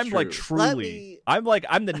 But I'm true. Truly, I'm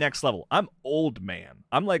the next level. I'm old man.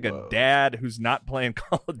 I'm like a dad who's not playing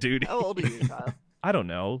Call of Duty. How old are you, Kyle? I don't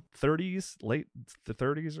know, 30s, late the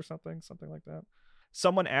 30s or something like that.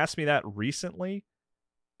 Someone asked me that recently,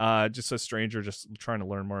 just a stranger just trying to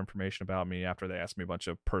learn more information about me after they asked me a bunch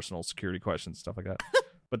of personal security questions, stuff like that.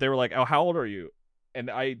 But they were like, oh, how old are you?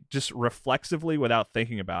 And I just reflexively, without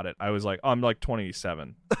thinking about it, I was like, oh, I'm like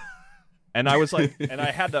 27. And I was like, and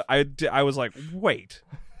I was like, wait,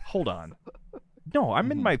 hold on. No,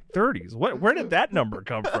 I'm in my 30s. Where did that number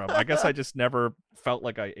come from? I guess I just never felt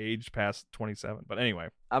like I aged past 27. But anyway,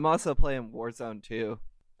 I'm also playing Warzone 2.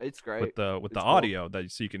 It's great with the cool. audio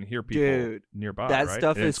so you can hear people nearby. That right?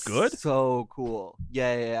 stuff and is it's good. So cool.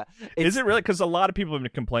 Yeah. Is it really? Because a lot of people have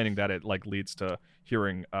been complaining that it leads to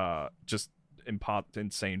hearing just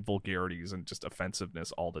insane vulgarities and just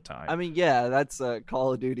offensiveness all the time. I mean, yeah, that's a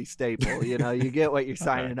Call of Duty staple. You get what you're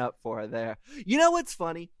signing up for there. You know what's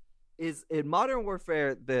funny is in Modern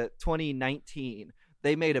Warfare, the 2019,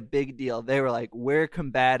 they made a big deal. They were like, we're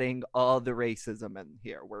combating all the racism in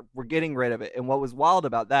here. We're getting rid of it. And what was wild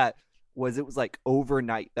about that was it was like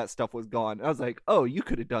overnight that stuff was gone. I was like, oh, you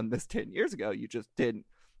could have done this 10 years ago. You just didn't.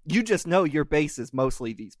 You just know your base is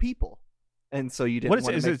mostly these people. and so you didn't. What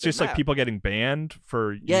want to is make it? Just the like map. people getting banned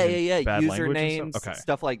for Yeah, bad language usernames, and stuff? Okay.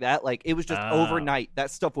 stuff like that. Like it was just overnight.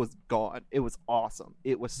 That stuff was gone. It was awesome.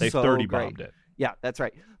 It was They so 30 great. bombed it. Yeah, that's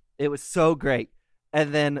right. It was so great.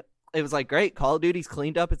 And then it was like, great, Call of Duty's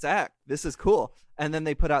cleaned up its act. This is cool. And then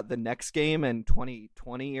they put out the next game in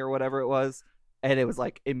 2020 or whatever it was, and it was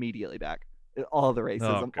like immediately back. All the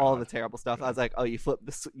racism, all the terrible stuff. I was like, oh, you flip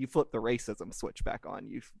the racism switch back on.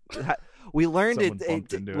 We learned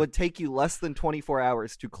it would take you less than 24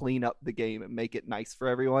 hours to clean up the game and make it nice for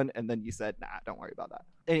everyone, and then you said, nah, don't worry about that.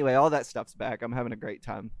 Anyway, all that stuff's back. I'm having a great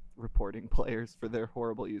time reporting players for their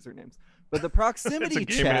horrible usernames. But the proximity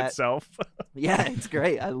it's a game chat in itself. yeah, it's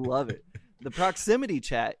great. I love it. The proximity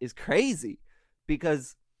chat is crazy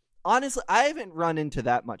because honestly, I haven't run into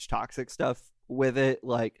that much toxic stuff with it.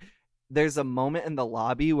 Like, there's a moment in the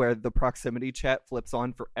lobby where the proximity chat flips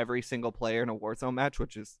on for every single player in a Warzone match,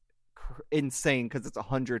 which is insane because it's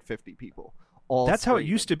 150 people. That's how it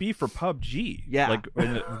used to be for PUBG. Yeah. Like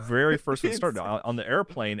when it very first started on the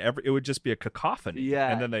airplane, it would just be a cacophony. Yeah.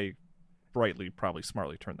 And then they probably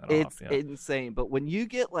smartly turned that off. It's insane. But when you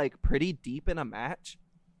get like pretty deep in a match,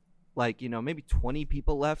 like, maybe 20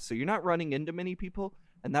 people left, so you're not running into many people,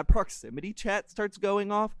 and that proximity chat starts going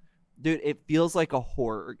off, dude, it feels like a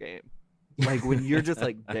horror game. Like when you're just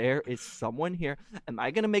like, there is someone here. Am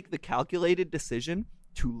I going to make the calculated decision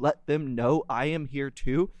to let them know I am here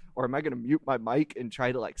too? Or am I going to mute my mic and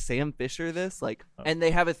try to like Sam Fisher this? Like, and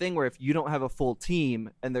they have a thing where if you don't have a full team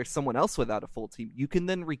and there's someone else without a full team, you can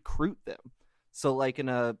then recruit them. So like in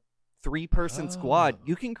a 3-person squad,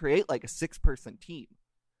 you can create like a 6-person team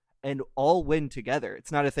and all win together.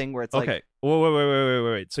 It's not a thing where it's like, okay,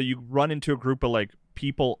 wait. So you run into a group of like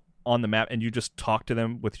people on the map and you just talk to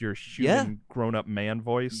them with your human grown-up man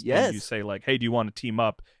voice. Yes. And you say like, hey, do you want to team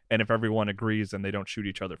up? And if everyone agrees and they don't shoot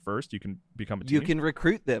each other first, you can become a team. You can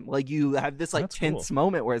recruit them. Like you have this like That's tense cool.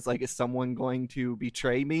 moment where it's like, is someone going to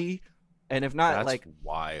betray me? And if not, That's like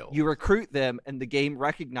wild. you recruit them and the game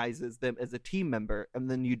recognizes them as a team member,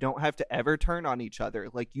 and then you don't have to ever turn on each other.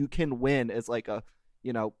 Like you can win as like a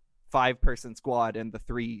 5-person squad in the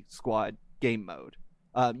 3-squad game mode.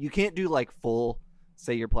 You can't do like full,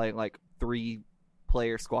 say you're playing like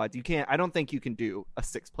 3-player squads. I don't think you can do a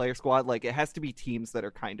 6-player squad. Like it has to be teams that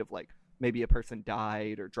are kind of like maybe a person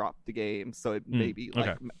died or dropped the game, so it maybe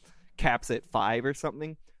like caps at 5 or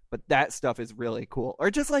something. But that stuff is really cool. Or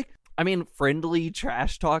just like, friendly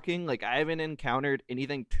trash talking. Like I haven't encountered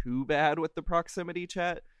anything too bad with the proximity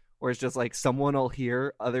chat, where it's just like someone will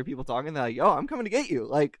hear other people talking and they're like, "Oh, I'm coming to get you."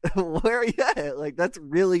 Like, where are you at? Like that's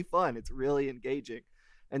really fun. It's really engaging.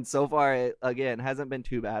 And so far, it, again, hasn't been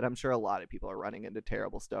too bad. I'm sure a lot of people are running into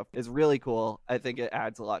terrible stuff. It's really cool. I think it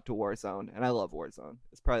adds a lot to Warzone, and I love Warzone.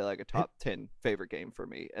 It's probably like a top 10 favorite game for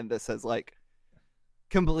me. And this has like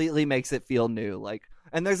completely makes it feel new. Like,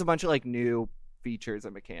 and there's a bunch of like new features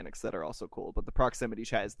and mechanics that are also cool. But the proximity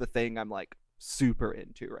chat is the thing I'm like super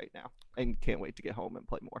into right now, and can't wait to get home and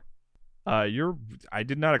play more. I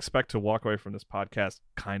did not expect to walk away from this podcast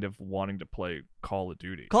kind of wanting to play Call of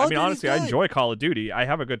Duty. Duty's Honestly, I good. enjoy Call of Duty. I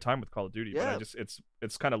have a good time with Call of Duty, Yeah. but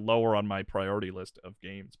it's kind of lower on my priority list of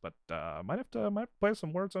games. But might have to play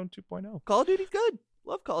some Warzone 2.0. Call of Duty's good.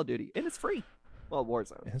 Love Call of Duty, and it's free. Well,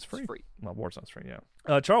 Warzone. It's free. It's free. Well, Warzone's free,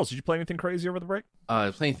 yeah. Charles, did you play anything crazy over the break?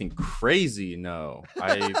 Play anything crazy? No.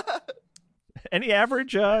 Any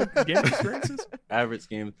average game experiences? Average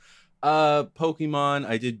game. Pokemon.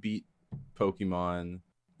 I did beat Pokemon.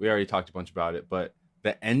 We already talked a bunch about it, but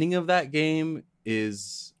the ending of that game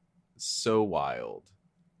is so wild,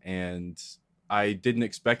 and I didn't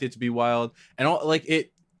expect it to be wild. And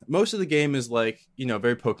most of the game is like,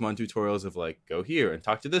 very Pokemon tutorials of like, go here and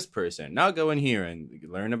talk to this person, now go in here and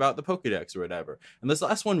learn about the Pokedex or whatever. And this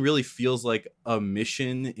last one really feels like a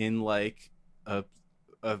mission in like a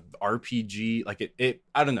RPG. Like it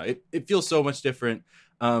I don't know, it feels so much different.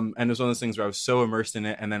 And it was one of those things where I was so immersed in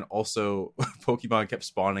it, and then also Pokemon kept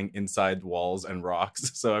spawning inside walls and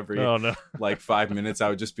rocks. So every like 5 minutes, I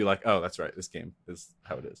would just be like, "Oh, that's right. This game is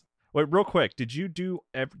how it is." Wait, real quick, do you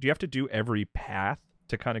have to do every path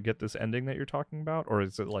to kind of get this ending that you're talking about, or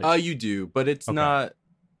is it like? You do, but it's not.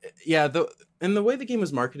 Yeah, and the way the game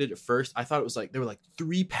was marketed at first, I thought it was like there were like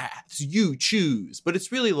 3 paths you choose, but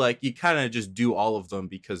it's really like you kind of just do all of them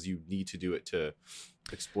because you need to do it to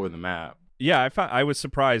explore the map. Yeah, I was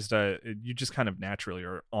surprised. You just kind of naturally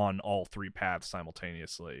are on all 3 paths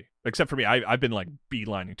simultaneously. Except for me, I've been like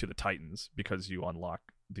beelining to the Titans because you unlock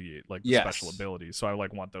the special abilities. So I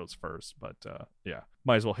want those first. But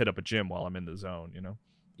might as well hit up a gym while I'm in the zone.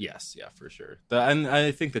 Yes, yeah, for sure. And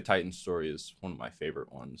I think the Titan story is one of my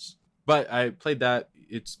favorite ones. But I played that.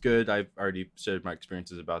 It's good. I've already shared my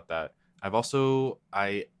experiences about that.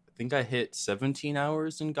 I think I hit 17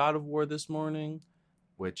 hours in God of War this morning,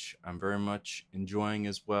 which I'm very much enjoying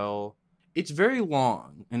as well. It's very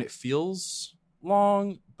long and it feels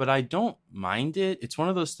long, but I don't mind it. It's one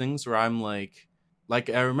of those things where I'm like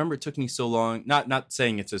I remember it took me so long, not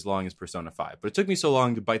saying it's as long as Persona 5, but it took me so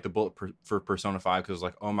long to bite the bullet for Persona 5 because I was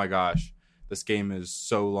like, oh my gosh, this game is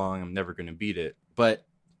so long, I'm never going to beat it. But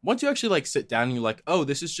once you actually like sit down and you're like, oh,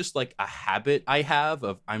 this is just like a habit I have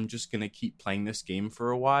of I'm just going to keep playing this game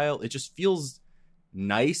for a while. It just feels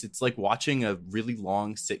nice. It's like watching a really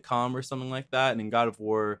long sitcom or something like that. And in God of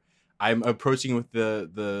War, I'm approaching with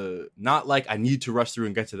the not like I need to rush through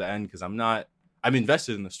and get to the end because I'm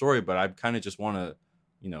invested in the story, but I kind of just want to,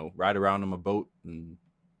 ride around on my boat and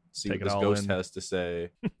see what this ghost has to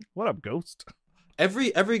say. What up, Ghost?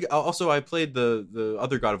 Also, I played the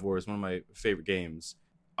other God of War, is one of my favorite games.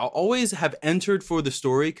 I'll always have entered for the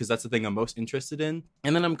story because that's the thing I'm most interested in.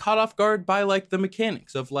 And then I'm caught off guard by like the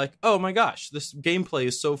mechanics of like, oh my gosh, this gameplay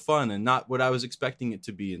is so fun and not what I was expecting it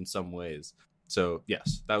to be in some ways. So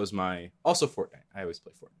yes, that was also Fortnite. I always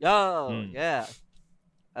play Fortnite. Oh, yeah.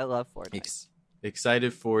 I love Fortnite.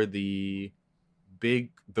 Excited for the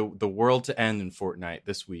world to end in Fortnite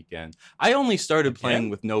this weekend. I only started playing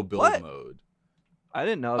with no build mode. I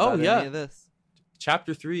didn't know about any of this.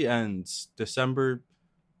 Chapter 3 ends December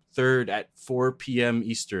 3rd at 4 p.m.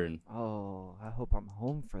 Eastern. Oh, I hope I'm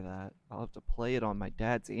home for that. I'll have to play it on my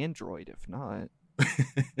dad's Android if not.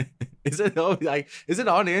 Is it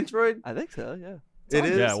on Android? I think so, yeah. It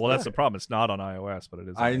is? Yeah, well, that's the problem. It's not on iOS, but it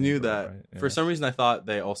is on I knew Android, that. right? Yeah. For some reason, I thought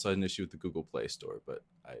they also had an issue with the Google Play Store, but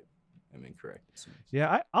I am incorrect.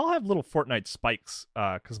 Yeah, I'll have little Fortnite spikes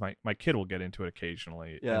because my kid will get into it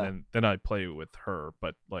occasionally, and then I play with her.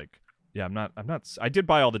 But like, yeah, I'm not. I did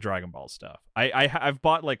buy all the Dragon Ball stuff. I've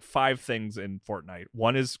bought like 5 things in Fortnite.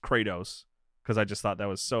 One is Kratos because I just thought that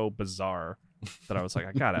was so bizarre that I was like,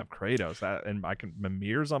 I gotta have Kratos. And I can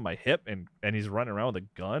Mimir's on my hip, and he's running around with a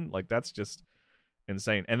gun. Like that's just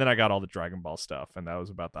insane. And then I got all the Dragon Ball stuff, and that was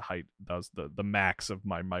about the height. That was the max of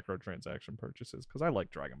my microtransaction purchases because I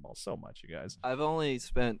like Dragon Ball so much, you guys. I've only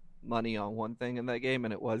spent money on one thing in that game,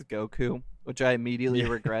 and it was Goku, which I immediately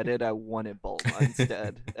regretted. I wanted Bulma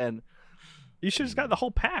instead, and you should have just got the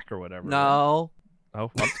whole pack or whatever. No. Right?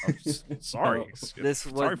 Oh, I'm sorry.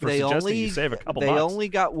 Sorry for suggesting you save a couple bucks. They only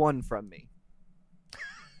got one from me.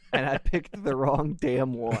 And I picked the wrong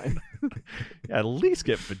damn one. Yeah, at least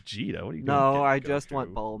get Vegeta. What are you doing? No, I just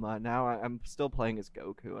want Bulma. Now I'm still playing as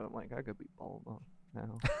Goku, and I'm like, I could be Bulma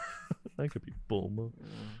now. I could be Bulma.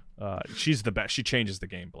 She's the best. She changes the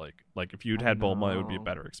game, Blake. Like, if you'd had Bulma, it would be a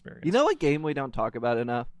better experience. You know what game we don't talk about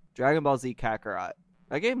enough? Dragon Ball Z Kakarot.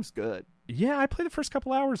 That game's good. Yeah, I played the first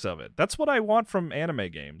couple hours of it. That's what I want from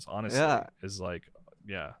anime games, honestly. Yeah. Is like,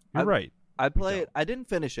 yeah, you're right. I didn't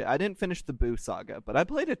finish it. I didn't finish the Boo Saga, but I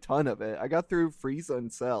played a ton of it. I got through Frieza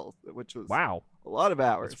and Cell, which was a lot of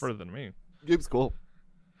hours. That's further than me. Game's cool.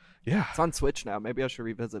 Yeah. It's on Switch now. Maybe I should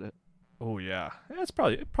revisit it. Oh, yeah.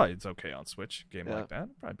 It's okay on Switch. Game like that.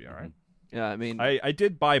 It'd probably be all right. Yeah, I mean... I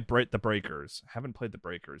did buy the Breakers. Haven't played the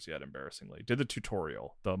Breakers yet, embarrassingly. Did the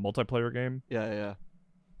tutorial. The multiplayer game. Yeah.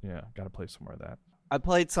 Yeah, gotta play some more of that. I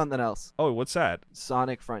played something else. Oh, what's that?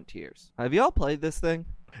 Sonic Frontiers. Have y'all played this thing?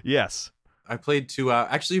 Yes. I played 2 hours.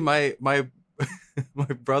 Actually, my my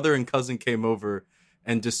brother and cousin came over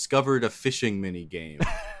and discovered a fishing mini game.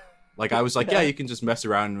 Like I was like, yeah, you can just mess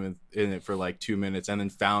around in it for like 2 minutes, and then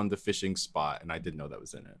found the fishing spot, and I didn't know that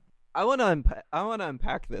was in it. I want to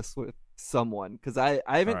unpack this with someone because I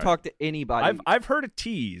haven't talked to anybody. I've heard a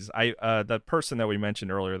tease. The person that we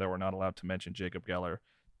mentioned earlier that we're not allowed to mention, Jacob Geller,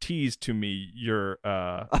 teased to me your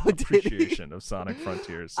appreciation of Sonic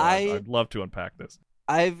Frontiers. So I'd love to unpack this.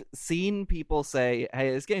 I've seen people say,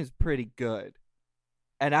 hey, this game's pretty good.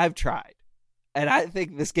 And I've tried. And I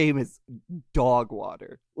think this game is dog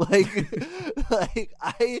water. Like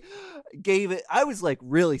I gave it, I was like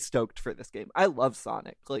really stoked for this game. I love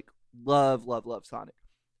Sonic. Like love Sonic.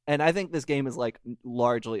 And I think this game is like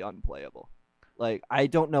largely unplayable. Like I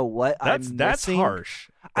don't know what I'm missing. That's harsh.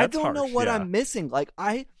 I don't know what I'm missing. Like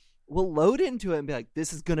I will load into it and be like,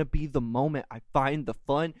 this is gonna be the moment I find the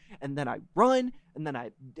fun, and then I run, and then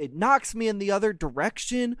it knocks me in the other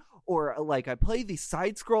direction, or like I play these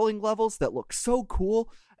side-scrolling levels that look so cool,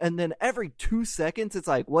 and then every 2 seconds it's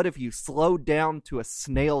like, what if you slowed down to a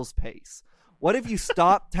snail's pace? What if you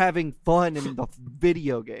stopped having fun in the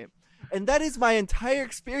video game? And that is my entire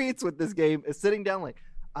experience with this game, is sitting down like,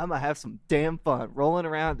 I'm gonna have some damn fun rolling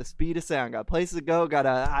around at the speed of sound. Got places to go.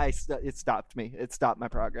 It stopped me. It stopped my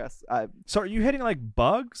progress. So are you hitting like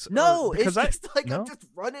bugs? No, it's just like I'm just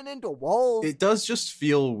running into walls. It does just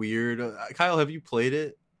feel weird. Kyle, have you played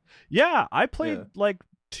it? Yeah, I played like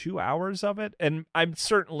 2 hours of it, and I'm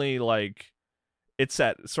certainly like, it's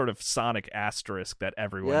that sort of Sonic asterisk that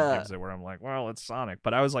everyone gives it, where I'm like, well, it's Sonic.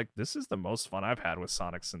 But I was like, this is the most fun I've had with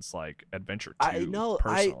Sonic since like Adventure 2, I know,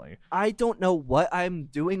 personally. I don't know what I'm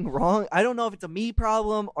doing wrong. I don't know if it's a me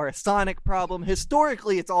problem or a Sonic problem.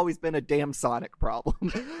 Historically, it's always been a damn Sonic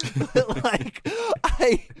problem. Like,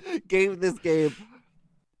 I gave this game,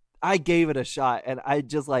 I gave it a shot, and I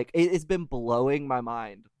just like, it's been blowing my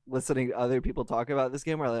mind listening to other people talk about this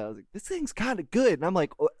game, where I was like, this thing's kind of good. And I'm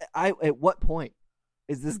like, at what point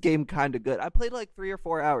is this game kind of good? I played like 3 or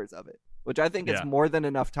 4 hours of it, which I think is more than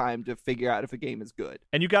enough time to figure out if a game is good.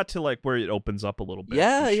 And you got to like where it opens up a little bit.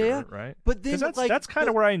 Right? But then that's kind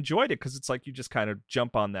of where I enjoyed it, because it's like you just kind of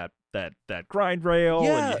jump on that grind rail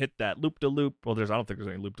and you hit that loop de loop. Well, I don't think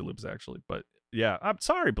there's any loop de loops actually, but yeah, I'm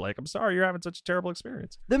sorry, Blake. I'm sorry you're having such a terrible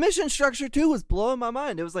experience. The mission structure too was blowing my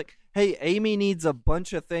mind. It was like, hey, Amy needs a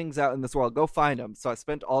bunch of things out in this world. Go find them. So I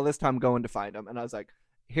spent all this time going to find them, and I was like,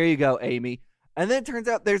 here you go, Amy. And then it turns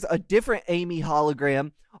out there's a different Amy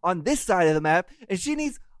hologram on this side of the map, and she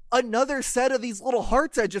needs another set of these little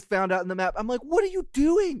hearts I just found out in the map. I'm like, what are you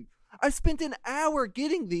doing? I spent an hour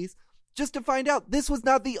getting these just to find out this was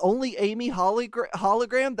not the only Amy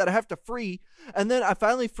hologram that I have to free. And then I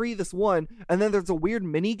finally free this one, and then there's a weird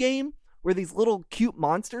mini game where these little cute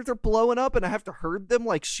monsters are blowing up, and I have to herd them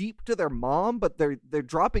like sheep to their mom, but they're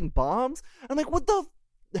dropping bombs. I'm like, what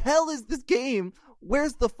the hell is this game?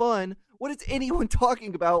 Where's the fun? What is anyone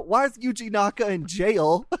talking about? Why is Yuji Naka in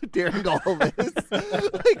jail during all this?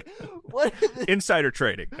 Like, what? Insider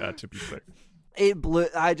trading, to be clear. It blew.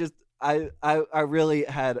 I really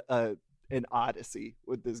had an odyssey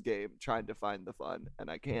with this game trying to find the fun,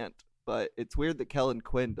 and I can't. But it's weird that Kellen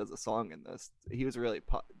Quinn does a song in this. He was really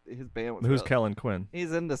his band was. Who's Kellen Quinn?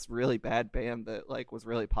 He's in this really bad band that like was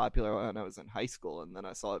really popular when I was in high school, and then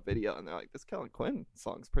I saw a video, and they're like, "This Kellen Quinn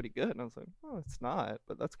song's pretty good," and I was like, "Oh, it's not,"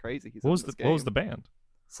 but that's crazy. What was the band?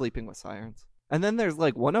 Sleeping with Sirens. And then there's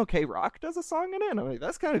like One OK Rock does a song in it, and I'm like,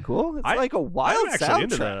 that's kind of cool. It's like a wild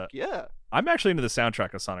soundtrack. Yeah. I'm actually into the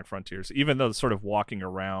soundtrack of Sonic Frontiers, even though the sort of walking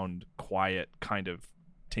around quiet kind of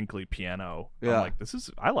tinkly piano. Yeah. I'm like,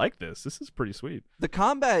 I like this. This is pretty sweet. The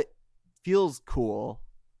combat feels cool,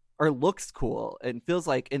 or looks cool, and feels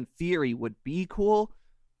like in theory would be cool,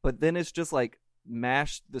 but then it's just like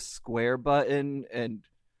mash the square button and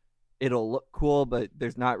it'll look cool, but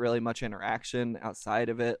there's not really much interaction outside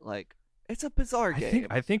of it. Like, it's a bizarre game.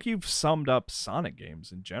 I think you've summed up Sonic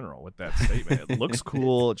games in general with that statement. It looks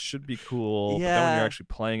cool. It should be cool. Yeah. But then when you're actually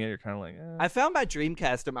playing it, you're kind of like, eh. I found my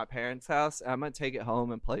Dreamcast at my parents' house. I'm going to take it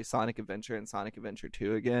home and play Sonic Adventure and Sonic Adventure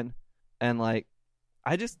 2 again. And, like,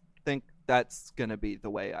 I just think that's going to be the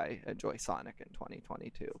way I enjoy Sonic in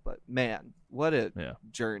 2022. But, man, what a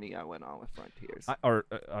journey I went on with Frontiers.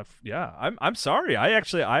 I'm sorry.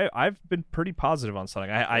 I've been pretty positive on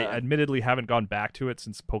Sonic. I admittedly haven't gone back to it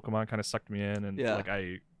since Pokemon kind of sucked me in, and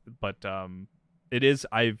it is.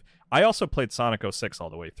 I also played Sonic 06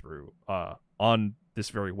 all the way through on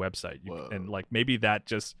this very website, and like maybe that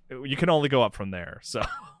just you can only go up from there. So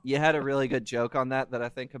you had a really good joke on that I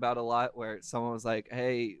think about a lot, where someone was like,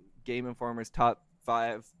 "Hey, Game Informer's top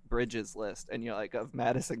 5 bridges list," and you're like, of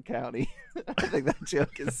Madison County. I think that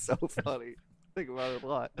joke is so funny. Think about it a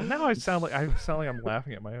lot. And now I sound like I'm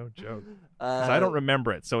laughing at my own joke, because I don't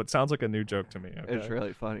remember it, so it sounds like a new joke to me. Okay? It's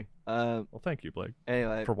really funny. Well, thank you, Blake.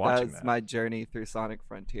 Anyway, for watching that was my journey through Sonic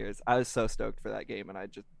Frontiers. I was so stoked for that game, and I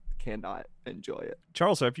just cannot enjoy it.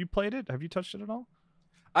 Charles, have you played it? Have you touched it at all?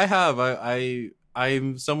 I have.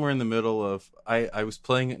 I'm somewhere in the middle of I was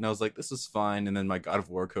playing it and I was like, this is fine, and then my God of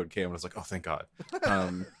War code came and I was like, oh, thank God.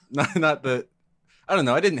 Not that I don't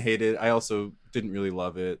know, I didn't hate it. I also didn't really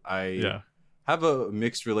love it. I have a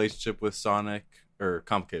mixed relationship with Sonic, or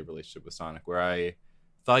complicated relationship with Sonic, where I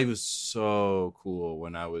thought he was so cool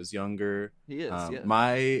when I was younger. He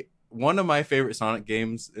is. One of my favorite Sonic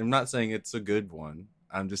games, I'm not saying it's a good one,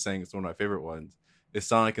 I'm just saying it's one of my favorite ones, is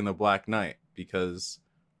Sonic and the Black Knight, because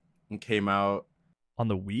it came out on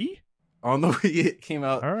the Wii? On the Wii, it came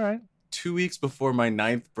out all right 2 weeks before my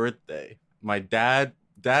 9th birthday. My dad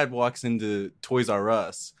walks into Toys R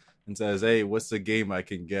Us and says, hey, what's the game I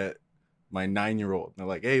can get my 9-year-old? And they're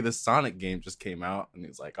like, hey, this Sonic game just came out. And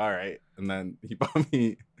he's like, all right. And then he bought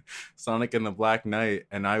me Sonic and the Black Knight,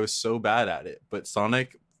 and I was so bad at it. But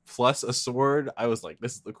Sonic plus a sword, I was like,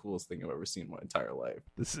 this is the coolest thing I've ever seen in my entire life.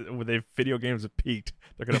 This is when video games have peaked.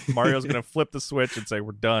 Mario's gonna flip the switch and say,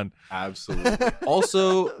 we're done. Absolutely.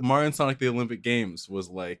 Also, Mario and Sonic the Olympic Games was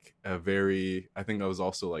like a very, I think that was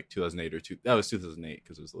also like 2008 that was 2008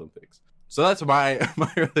 because it was Olympics. So that's my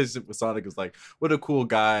relationship with Sonic is like, what a cool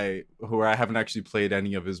guy who I haven't actually played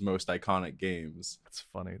any of his most iconic games. That's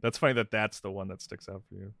funny. That's funny that that's the one that sticks out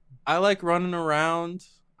for you. I like running around.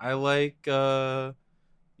 I like, I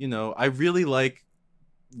really like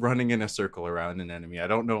running in a circle around an enemy. I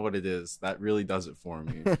don't know what it is. That really does it for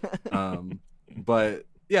me. But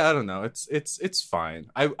yeah, I don't know. It's fine.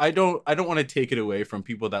 I don't want to take it away from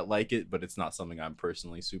people that like it, but it's not something I'm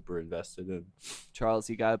personally super invested in. Charles,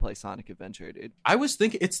 you gotta play Sonic Adventure, dude. I was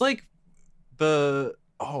thinking it's like the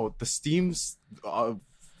Steam's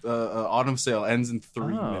autumn sale ends in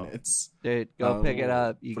 3 minutes. Dude, go pick it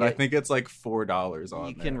up. I think it's like $4 on.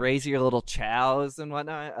 You can raise your little chows and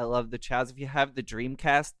whatnot. I love the chows. If you have the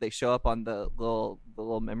Dreamcast, they show up on the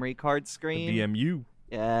little memory card screen. The VMU.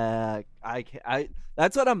 Yeah, I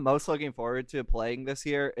that's what I'm most looking forward to playing this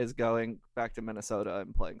year is going back to Minnesota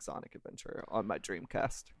and playing Sonic Adventure on my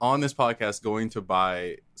Dreamcast. On this podcast, going to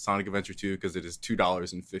buy Sonic Adventure 2 because it is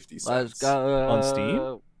 $2.50. Let's go. On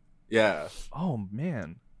Steam? Yeah. Oh,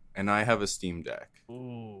 man. And I have a Steam Deck.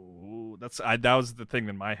 Ooh, that was the thing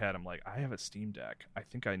in my head. I'm like, I have a Steam Deck. I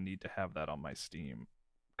think I need to have that on my Steam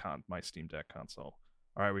Deck console.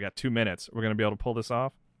 All right, we got 2 minutes. We're gonna be able to pull this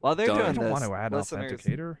off. While they're doing don't this, want to add listeners,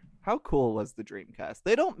 authenticator. how cool was the Dreamcast?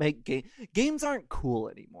 They don't make games aren't cool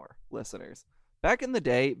anymore, listeners. Back in the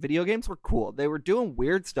day, video games were cool. They were doing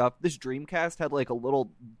weird stuff. This Dreamcast had like a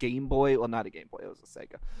little Game Boy. Well, not a Game Boy. It was a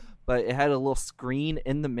Sega. But it had a little screen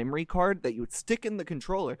in the memory card that you would stick in the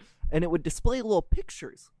controller, and it would display little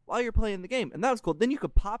pictures while you're playing the game. And that was cool. Then you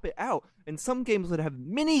could pop it out, and some games would have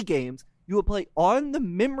mini games you would play on the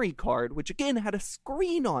memory card, which again had a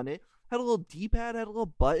screen on it, had a little D-pad, had little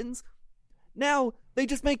buttons. Now they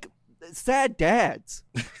just make sad dads.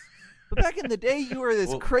 But back in the day, you were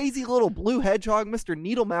this crazy little blue hedgehog, Mr.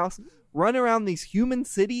 Needlemouse, run around these human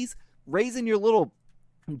cities, raising your little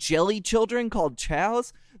jelly children called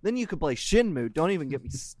chows. Then you could play Shenmue. Don't even get me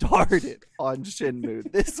started on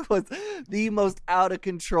Shenmue. This was the most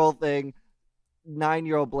out-of-control thing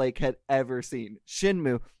 9-year-old Blake had ever seen.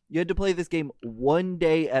 Shenmue. You had to play this game one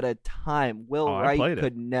day at a time. Will Wright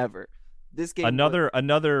could never. This game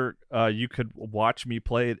you could watch me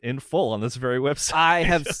play it in full on this very website. I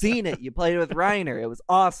have seen it. You played it with Reiner. It was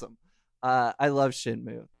awesome. I love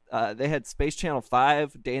Shenmue. They had Space Channel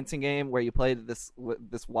 5 dancing game where you played this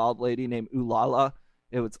wild lady named Ulala.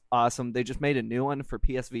 It was awesome. They just made a new one for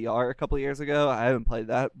PSVR a couple years ago. I haven't played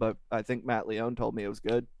that, but I think Matt Leone told me it was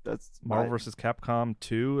good. That's Marvel vs. Capcom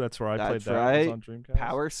 2. That's where I played that. Right. It was on Dreamcast.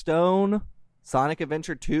 Power Stone, Sonic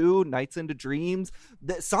Adventure 2, Nights into Dreams.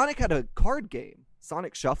 Sonic had a card game,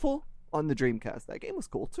 Sonic Shuffle, on the Dreamcast. That game was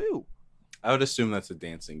cool too. I would assume that's a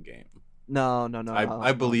dancing game. No.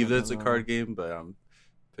 I believe that it's a card game, but I'm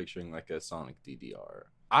picturing like a Sonic DDR.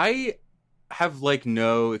 I have like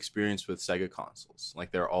no experience with Sega consoles.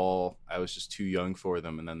 Like I was just too young for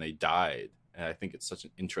them, and then they died. And I think it's such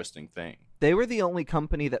an interesting thing. They were the only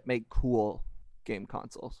company that made cool game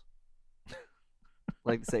consoles.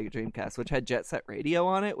 Like the Sega Dreamcast, which had Jet Set Radio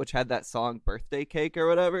on it, which had that song Birthday Cake or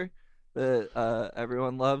whatever that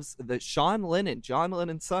everyone loves. John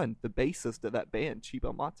Lennon's son, the bassist of that band,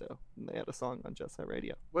 Chibo Mato. And they had a song on Jet Set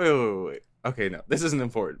Radio. Wait. Okay, no, this isn't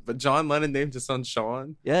important. But John Lennon named his son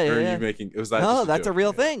Sean? Yeah. Or are you making... Was that no, that's a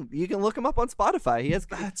real thing. You can look him up on Spotify.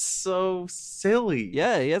 That's so silly.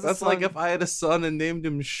 Yeah, he has That's like if I had a son and named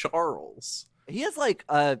him Charles. He has like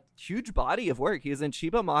a huge body of work. He was in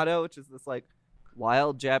Chiba Mato, which is this like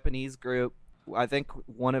wild Japanese group. I think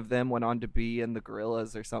one of them went on to be in the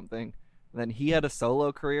Gorillaz or something. And then he had a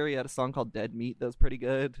solo career. He had a song called Dead Meat that was pretty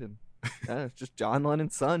good. And it's just John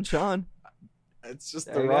Lennon's son, Sean. It's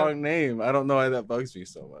just the wrong name. I don't know why that bugs me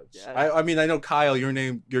so much. Yeah. I mean, I know Kyle.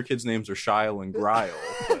 Your kids' names are Shile and Gryle.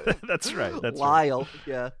 But... That's right. Lyle. Right.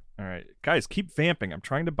 Yeah. All right, guys, keep vamping. I'm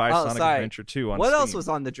trying to buy Sonic Adventure 2 on What Steam. else was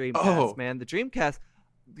on the Dreamcast, man? The Dreamcast.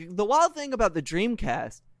 The wild thing about the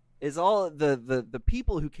Dreamcast is all the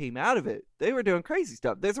people who came out of it. They were doing crazy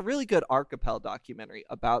stuff. There's a really good Archipel documentary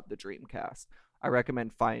about the Dreamcast. I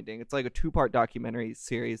recommend finding. It's like a 2-part documentary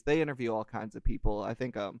series. They interview all kinds of people. I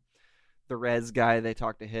think the Rez guy, they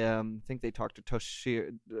talked to him. I think they talked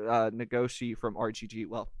to Nagoshi from RGG.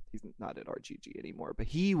 Well, he's not at RGG anymore, but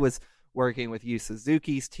he was working with Yu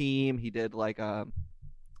Suzuki's team. He did like the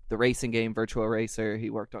racing game Virtua Racer. He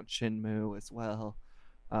worked on Shenmue as well.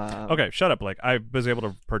 Okay, shut up, Blake. I was able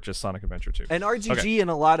to purchase Sonic Adventure 2. And RGG in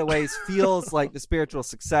a lot of ways feels like the spiritual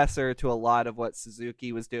successor to a lot of what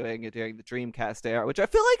Suzuki was doing during the Dreamcast era, which I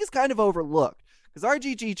feel like is kind of overlooked because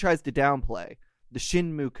RGG tries to downplay the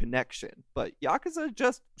Shenmue connection, but Yakuza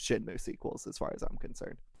just Shenmue sequels as far as I'm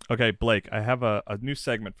concerned. Okay, Blake, I have a new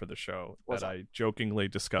segment for the show What's that up? I jokingly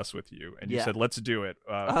discussed with you, and you Yeah. said, let's do it,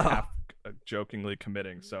 half jokingly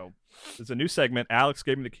committing. So there's a new segment. Alex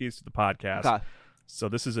gave me the keys to the podcast. Okay. So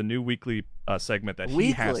this is a new weekly segment that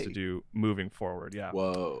he has to Weekly? do moving forward. Yeah.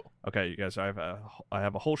 Whoa. Okay, you guys, I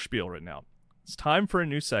have a whole spiel right now. It's time for a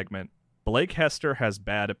new segment. Blake Hester has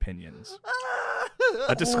bad opinions.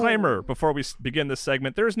 A disclaimer before we begin this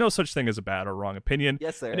segment: there is no such thing as a bad or wrong opinion.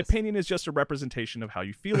 Yes, there An is. opinion is just a representation of how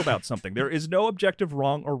you feel about something. There is no objective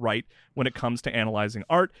wrong or right when it comes to analyzing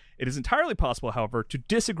art. It is entirely possible, however, to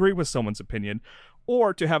disagree with someone's opinion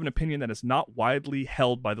or to have an opinion that is not widely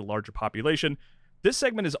held by the larger population. This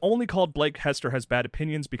segment is only called Blake Hester Has Bad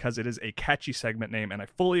Opinions because it is a catchy segment name, and I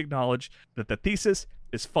fully acknowledge that the thesis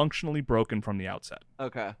is functionally broken from the outset.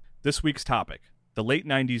 Okay. This week's topic: the late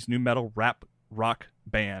 90s new metal rap rock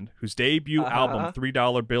band whose debut album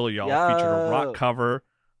 $3 Bill Y'all featured a rock cover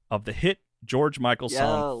of the hit George Michael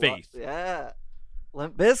song Faith. Yeah.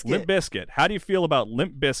 Limp Bizkit. Limp Bizkit. How do you feel about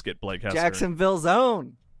Limp Bizkit, Blake Hester? Jacksonville's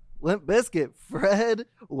own. Limp Bizkit. Fred,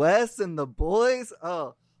 Wes, and the boys.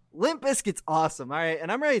 Oh, Limp Bizkit's awesome. All right. And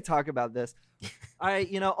I'm ready to talk about this. All right.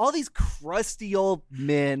 You know, all these crusty old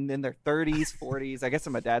men in their 30s, 40s. I guess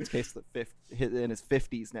in my dad's case, in his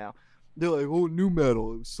 50s now. They're like, oh, new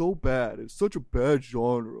metal. It was so bad. It's such a bad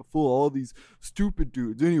genre full of all these stupid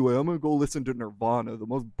dudes. Anyway, I'm going to go listen to Nirvana, the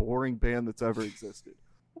most boring band that's ever existed.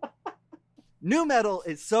 New metal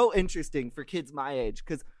is so interesting for kids my age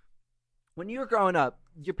because when you were growing up,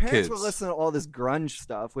 your parents were listening to all this grunge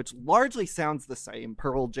stuff, which largely sounds the same.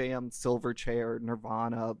 Pearl Jam, Silverchair,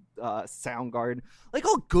 Nirvana, Soundgarden. Like,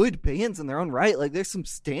 all good bands in their own right. Like, there's some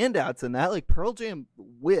standouts in that. Like, Pearl Jam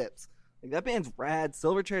whips. Like, that band's rad.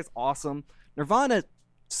 Silverchair is awesome. Nirvana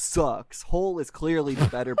sucks. Hole is clearly the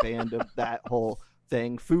better band of that whole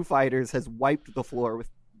thing. Foo Fighters has wiped the floor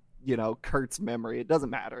with, you know, Kurt's memory. It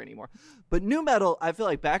doesn't matter anymore. But new metal, I feel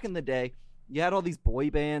like back in the day, you had all these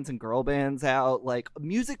boy bands and girl bands out. Like,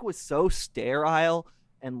 music was so sterile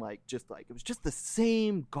and, like, just like, it was just the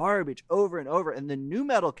same garbage over and over. And then new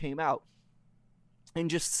metal came out and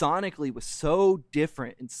just sonically was so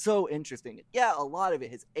different and so interesting. Yeah, a lot of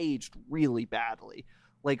it has aged really badly.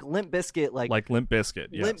 Like Limp Bizkit, like Limp Bizkit,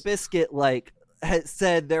 yes. Limp Bizkit, like, has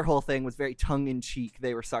said their whole thing was very tongue-in-cheek.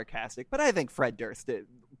 They were sarcastic. But I think Fred Durst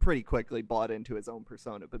pretty quickly bought into his own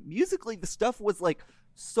persona. But musically, the stuff was, like,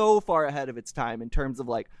 so far ahead of its time in terms of,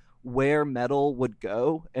 like, where metal would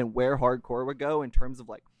go and where hardcore would go in terms of,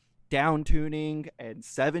 like, down tuning and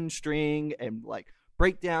 7-string and, like,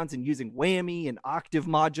 breakdowns and using whammy and octave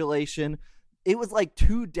modulation. It was like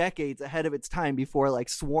 2 decades ahead of its time before, like,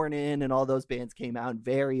 Sworn In and all those bands came out, and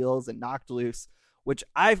Varials and Knocked Loose, which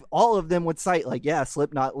all of them would cite, like, yeah,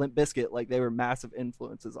 Slipknot, Limp Bizkit, like, they were massive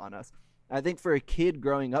influences on us. I think for a kid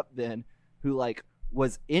growing up then who, like,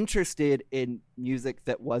 was interested in music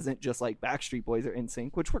that wasn't just like Backstreet Boys or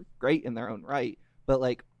NSYNC, which were great in their own right, but,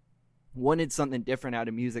 like, wanted something different out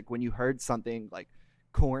of music, when you heard something like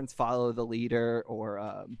Korn's Follow the Leader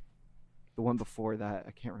or the one before that,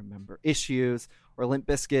 I can't remember, Issues, or Limp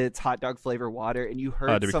Bizkit's Hot Dog Flavor Water, and you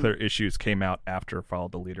heard to be clear, Issues came out after Follow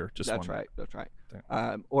the Leader. That's right.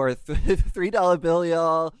 Or $3 Bill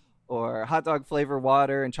Y'all, or Hot Dog Flavor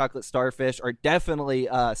Water and Chocolate Starfish are definitely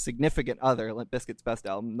Significant Other, Limp Bizkit's best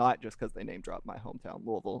album, not just because they name dropped my hometown,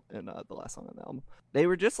 Louisville, in the last song on the album. They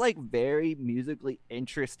were just, like, very musically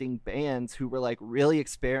interesting bands who were, like, really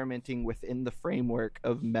experimenting within the framework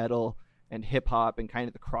of metal and hip-hop and kind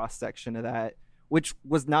of the cross-section of that, which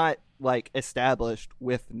was not, like, established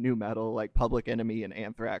with new metal. Like, Public Enemy and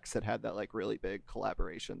Anthrax had that, like, really big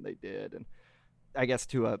collaboration they did, and I guess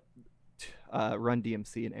to Run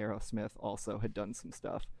DMC and Aerosmith also had done some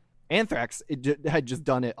stuff. Anthrax had just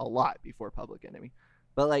done it a lot before Public Enemy,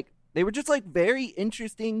 but, like, they were just, like, very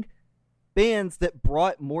interesting bands that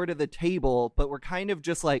brought more to the table, but were kind of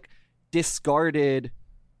just, like, discarded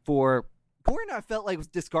for Korn. I felt like was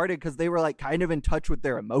discarded because they were, like, kind of in touch with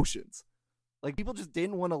their emotions. Like, people just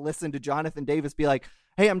didn't want to listen to Jonathan Davis be like,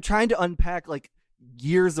 hey, I'm trying to unpack, like,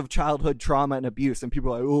 years of childhood trauma and abuse, and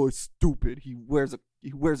people are like, oh, it's stupid, he wears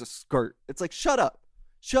a skirt. It's like, shut up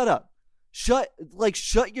shut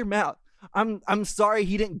your mouth. I'm sorry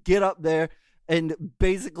he didn't get up there and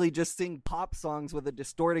basically just sing pop songs with a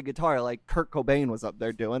distorted guitar like Kurt Cobain was up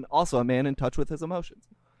there doing, also a man in touch with his emotions.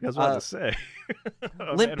 That's what I was about to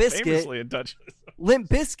say. Limp Bizkit, Limp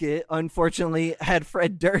Bizkit, unfortunately, had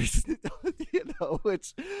Fred Durst,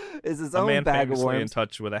 which is his own bag of worms. In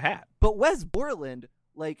touch with a hat. But Wes Borland,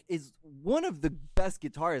 like, is one of the best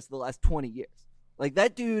guitarists of the last 20 years. Like,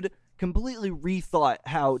 that dude completely rethought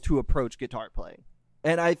how to approach guitar playing.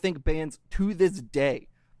 And I think bands to this day,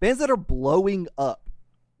 bands that are blowing up,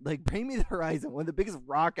 Like, Bring Me the Horizon, one of the biggest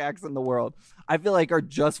rock acts in the world, I feel like are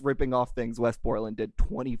just ripping off things Wes Borland did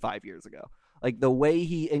 25 years ago. Like, the way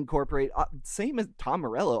he incorporate, same as Tom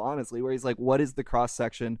Morello, honestly, where he's like, what is the cross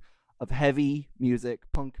section of heavy music,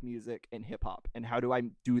 punk music, and hip hop? And how do I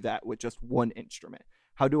do that with just one instrument?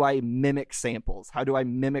 How do I mimic samples? How do I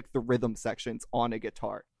mimic the rhythm sections on a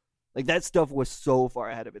guitar? Like, that stuff was so far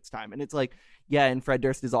ahead of its time. And it's like, yeah, and Fred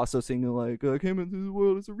Durst is also singing like, I came into the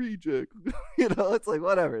world as a reject. You know, it's like,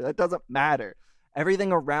 whatever. That doesn't matter.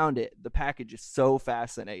 Everything around it, the package is so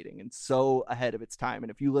fascinating and so ahead of its time. And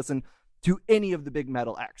if you listen to any of the big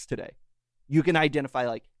metal acts today, you can identify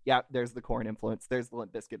like, yeah, there's the Korn influence, there's the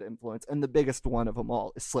Limp Bizkit influence, and the biggest one of them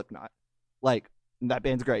all is Slipknot. Like, that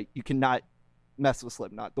band's great. You cannot mess with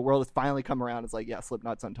Slipknot. The world has finally come around. It's like, yeah,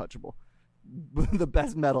 Slipknot's untouchable. The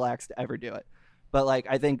best metal acts to ever do it. But like,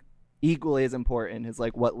 I think equally as important is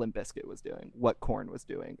like what Limp Bizkit was doing, what Korn was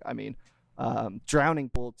doing. I mean, Drowning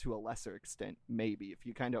Pool to a lesser extent, maybe, if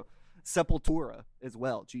you kind of Sepultura as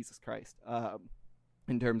well, Jesus Christ,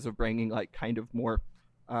 in terms of bringing like kind of more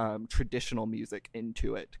traditional music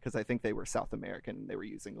into it, because I think they were South American and they were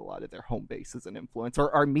using a lot of their home base as an influence.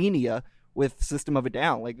 Or Armenia with System of a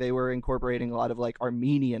Down, like they were incorporating a lot of like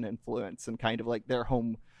Armenian influence and kind of like their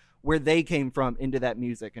home, where they came from, into that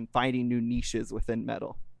music and finding new niches within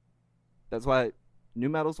metal. That's why nu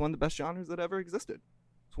metal is one of the best genres that ever existed.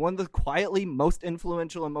 It's one of the quietly most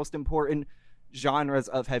influential and most important genres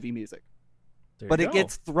of heavy music. But it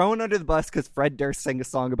gets thrown under the bus because Fred Durst sang a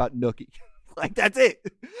song about Nookie. Like, that's it.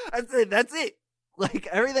 That's it. Like,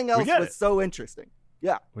 everything else was so interesting.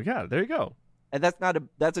 Yeah. We got it. There you go. And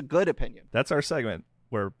that's a good opinion. That's our segment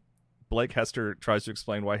where Blake Hester tries to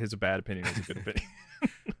explain why his bad opinion is a good opinion.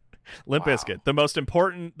 Limp Bizkit, the most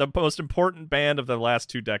important band of the last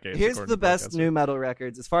 2 decades. Here's the best nu metal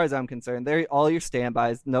records, as far as I'm concerned. They're all your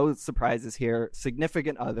standbys, no surprises here.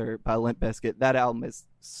 Significant Other by Limp Bizkit. That album is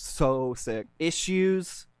so sick.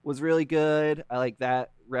 Issues was really good. I like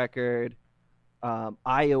that record.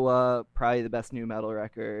 Iowa, probably the best nu metal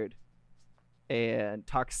record. And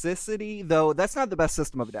Toxicity, though that's not the best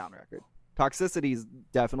System of a Down record. Toxicity is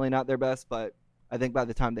definitely not their best, but I think by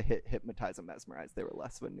the time they hit Hypnotize and Mesmerize, they were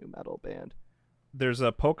less of a nu metal band. There's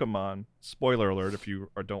a Pokemon, spoiler alert if you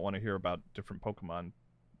don't want to hear about different Pokemon,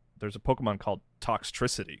 there's a Pokemon called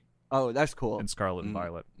Toxtricity. Oh, that's cool. In Scarlet and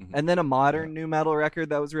Violet. Mm-hmm. And then a modern nu metal record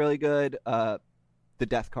that was really good, The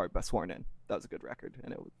Death Card by Sworn In. That was a good record.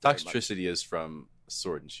 And it was Toxtricity is from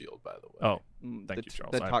Sword and Shield, by the way. Oh, thank you,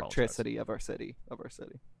 Charles. The Toxtricity of our city.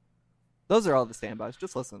 Those are all the standbys.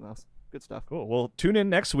 Just listen to those. Good stuff. Cool. Well, tune in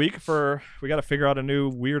next week we got to figure out a new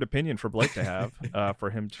weird opinion for Blake to have, for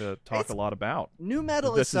him to talk a lot about. Nu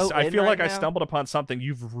metal is so I feel like now. I stumbled upon something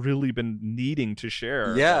you've really been needing to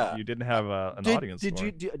share. Yeah. You didn't have an audience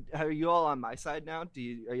for. Are you all on my side now? Are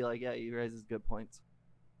you like, yeah, you guys is good points?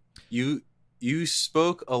 You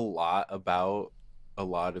spoke a lot about a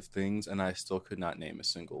lot of things, and I still could not name a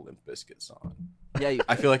single Limp Bizkit song. Yeah,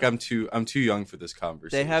 I feel like I'm too young for this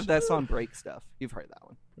conversation. They have that song "Break Stuff." You've heard that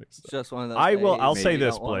one. It's just one of those. I'll say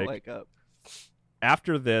this, Blake.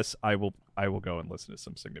 After this, I will go and listen to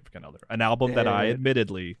some Significant Other, an album that I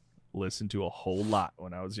admittedly listened to a whole lot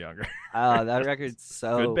when I was younger. Oh, that record's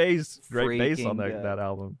so good bass, great bass on that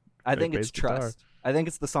album. I think it's Trust. I think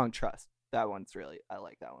it's the song Trust. That one's I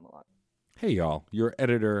like that one a lot. Hey y'all, your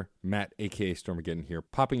editor, Matt, aka Stormageddon here,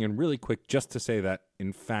 popping in really quick just to say that,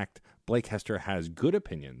 in fact, Blake Hester has good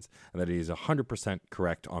opinions and that he is 100%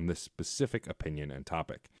 correct on this specific opinion and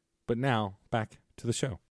topic. But now, back to the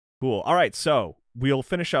show. Cool. All right, so we'll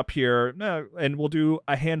finish up here, and we'll do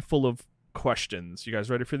a handful of questions. You guys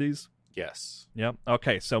ready for these? Yes. Yep.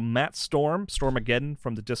 Okay, so Matt Stormageddon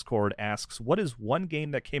from the Discord asks, what is one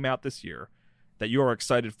game that came out this year that you are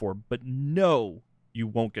excited for, but no, you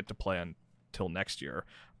won't get to play until next year?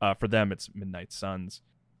 For them, it's Midnight Suns.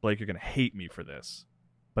 Blake, you're going to hate me for this,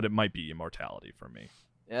 but it might be Immortality for me.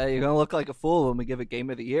 Yeah, you're going to look like a fool when we give it Game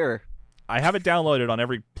of the Year. I have it downloaded on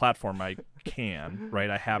every platform I can, right?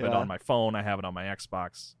 I have it on my phone. I have it on my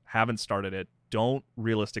Xbox. Haven't started it. Don't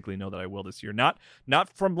realistically know that I will this year. Not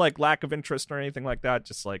from like lack of interest or anything like that.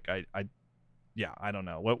 Just like I don't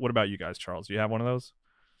know. What about you guys, Charles? Do you have one of those?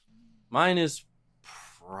 Mine is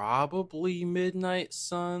probably Midnight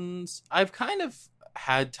Suns. I've kind of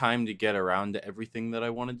had time to get around to everything that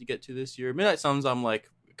I wanted to get to this year. Midnight Suns I'm like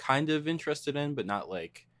kind of interested in, but not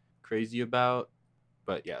like crazy about.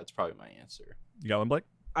 But yeah, it's probably my answer. You got one, Blake?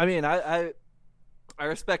 I mean, I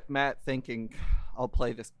respect Matt thinking I'll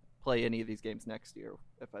play any of these games next year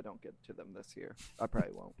if I don't get to them this year. I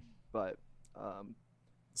probably won't. But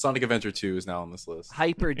Sonic Adventure 2 is now on this list.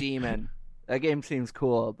 Hyper Demon That game seems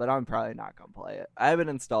cool, but I'm probably not gonna play it. I haven't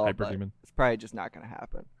installed, Hyper but Demon. it's probably just not gonna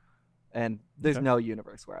happen. And there's Okay. no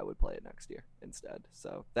universe where I would play it next year instead.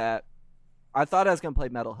 So that I thought I was gonna play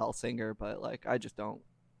Metal Hellsinger, but like I just don't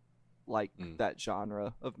like that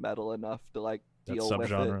genre of metal enough to like That deal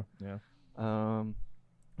with it. subgenre. Yeah. And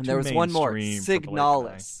Too there was one more, mainstream for Blake and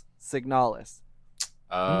I. Signalis.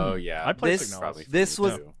 Oh yeah, I played This- Signalis. this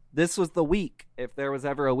was- too. This was the week. If there was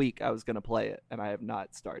ever a week, I was gonna play it, and I have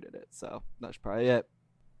not started it. So that's probably it.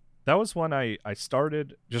 That was one I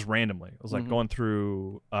started just randomly. I was like Mhm. going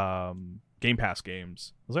through Game Pass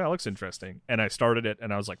games. I was like, that looks interesting. And I started it,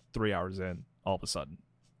 and I was like 3 hours in all of a sudden.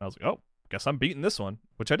 I was like, oh, guess I'm beating this one,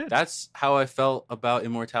 which I did. That's how I felt about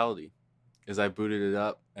Immortality, is I booted it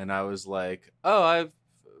up and I was like, oh,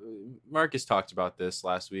 Marcus talked about this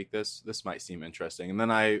last week. This might seem interesting. And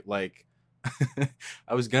then I like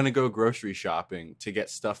I was gonna go grocery shopping to get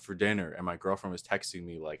stuff for dinner, and my girlfriend was texting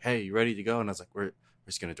me like, hey, you ready to go? And I was like, we're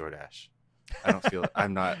just gonna DoorDash. I don't feel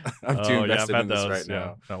I'm too Oh, yeah, I've invested had in this those, right yeah.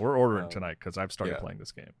 now. No, we're ordering Um, tonight because I've started yeah. playing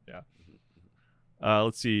this game. Yeah.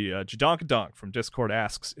 Let's see. Jadonkadonk from Discord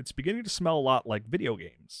asks, it's beginning to smell a lot like video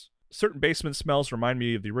games. Certain basement smells remind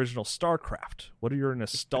me of the original StarCraft. What are your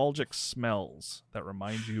nostalgic smells that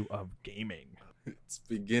remind you of gaming? It's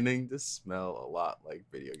beginning to smell a lot like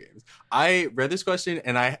video games. I read this question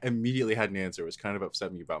and I immediately had an answer, which kind of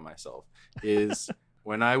upset me about myself. Is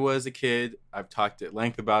when I was a kid, I've talked at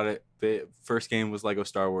length about it. The first game was Lego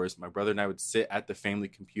Star Wars. My brother and I would sit at the family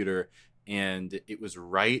computer, and it was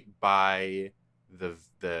right by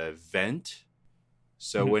the vent.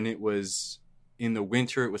 So when it was in the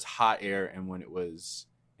winter, it was hot air, and when it was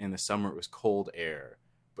in the summer, it was cold air.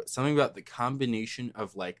 But something about the combination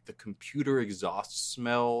of like the computer exhaust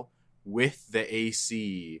smell with the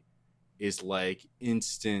AC is like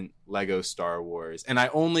instant Lego Star Wars. And I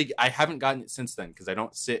haven't gotten it since then because I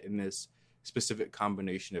don't sit in this specific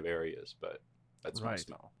combination of areas, but that's my Right.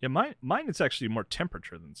 smell. Yeah, mine is actually more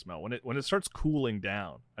temperature than smell. When it starts cooling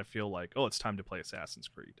down, I feel like, oh, it's time to play Assassin's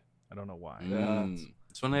Creed. I don't know why.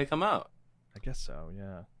 It's when they come out. I guess so,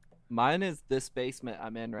 yeah. Mine is this basement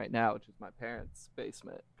I'm in right now, which is my parents'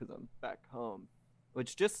 basement because I'm back home,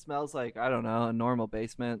 which just smells like, I don't know, a normal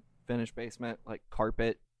basement, finished basement, like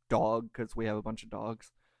carpet, dog, because we have a bunch of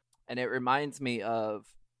dogs. And it reminds me of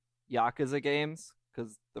Yakuza games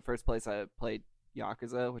because the first place I played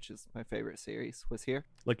Yakuza, which is my favorite series, was here.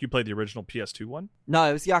 Like you played the original PS2 one? No,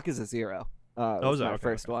 it was Yakuza 0. It was was it? my Okay,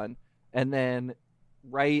 first okay. one. And then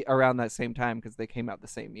right around that same time, because they came out the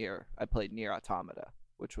same year, I played Nier Automata,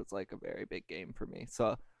 which was like a very big game for me.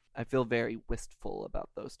 So I feel very wistful about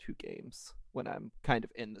those two games when I'm kind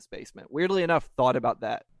of in this basement. Weirdly enough, thought about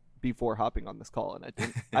that before hopping on this call, and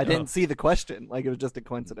I didn't see the question. Like, it was just a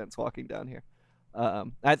coincidence walking down here.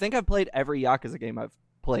 I think I've played every Yakuza game I've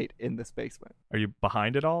played in this basement. Are you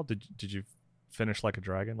behind it all? Did you finish Like a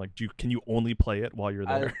Dragon? Like, can you only play it while you're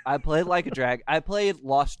there? I played like a drag. I played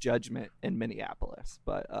Lost Judgment in Minneapolis,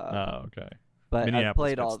 but Oh, okay. but I Minneapolis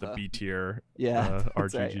played gets all the the B tier yeah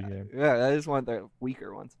RGG sorry. game. Yeah, I just want the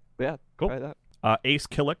weaker ones. But yeah, Cool. try that. Ace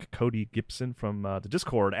Killick, Cody Gibson from the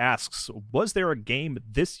Discord asks, was there a game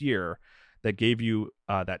this year that gave you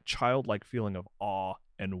that childlike feeling of awe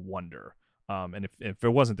and wonder? And if it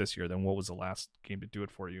wasn't this year, then what was the last game to do it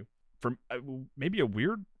for you? For maybe a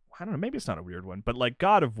weird, I don't know, maybe it's not a weird one, but like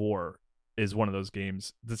God of War is one of those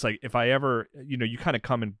games that's like, if I ever, you kind of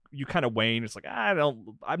come and you kind of wane, it's like, I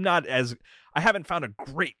haven't found a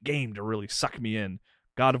great game to really suck me in.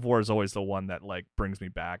 God of War is always the one that like brings me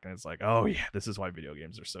back, and it's like, oh yeah, this is why video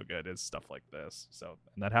games are so good. It's stuff like this. So,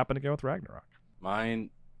 and that happened again with Ragnarok. Mine,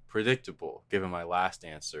 predictable, given my last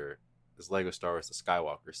answer, is Lego Star Wars: The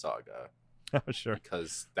Skywalker Saga. Oh, sure.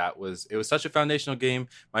 Because it was such a foundational game.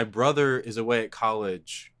 My brother is away at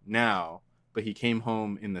college now, but he came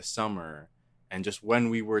home in the summer, and just when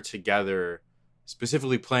we were together,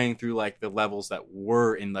 specifically playing through like the levels that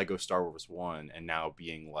were in Lego Star Wars 1 and now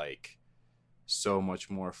being like so much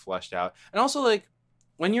more fleshed out. And also, like,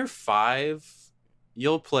 when you're 5,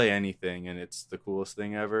 you'll play anything and it's the coolest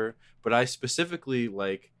thing ever. But I specifically,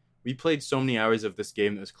 like, we played so many hours of this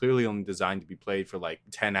game that was clearly only designed to be played for like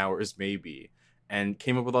 10 hours maybe, and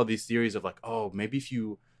came up with all these theories of like, oh, maybe if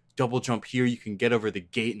you double jump here you can get over the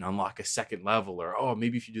gate and unlock a second level, or oh,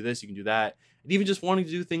 maybe if you do this you can do that. And even just wanting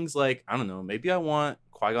to do things like, I don't know, maybe I want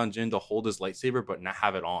Qui-Gon Jinn to hold his lightsaber but not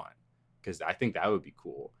have it on, because I think that would be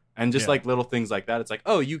cool. And just like little things like that, it's like,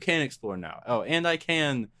 oh, you can explore now. Oh, and I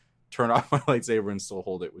can turn off my lightsaber and still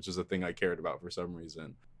hold it, which is a thing I cared about for some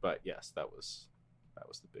reason. But yes, that was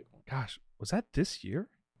the big one. Gosh, was that this year?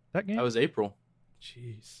 That game? That was April.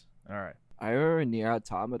 Jeez. All right. I remember Nier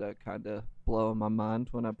Automata kind of blowing my mind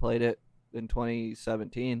when I played it. in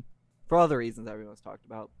 2017 for all the reasons everyone's talked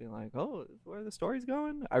about, being like, oh, is where the story's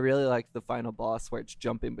going. I really like the final boss where it's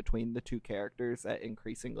jumping between the two characters at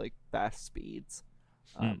increasingly fast speeds.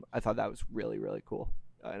 I thought that was really, really cool,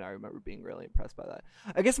 and I remember being really impressed by that.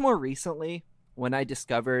 I guess more recently, when I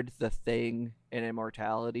discovered the thing in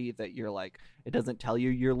Immortality that you're like, it doesn't tell you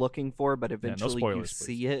you're looking for, but eventually spoilers, you please.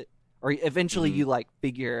 see it, or eventually you like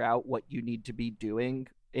figure out what you need to be doing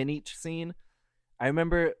in each scene. I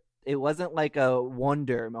remember it wasn't like a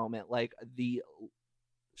wonder moment, like the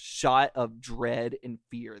shot of dread and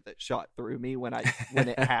fear that shot through me when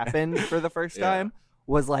it happened for the first time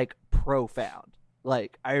was like profound.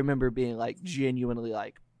 Like I remember being like genuinely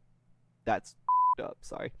like, that's up.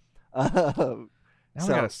 Sorry. Now I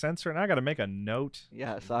gotta censor and I gotta make a note.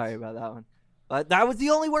 Yeah, sorry about that one. But that was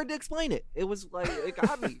the only word to explain it. It was like, it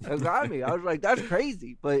got me. It got me. I was like, that's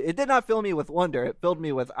crazy. But it did not fill me with wonder. It filled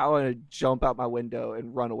me with, I want to jump out my window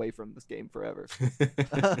and run away from this game forever.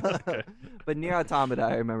 But Nier Automata,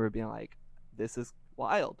 I remember being like, this is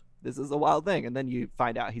wild. This is a wild thing. And then you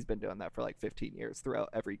find out he's been doing that for like 15 years throughout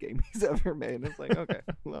every game he's ever made. And it's like, okay,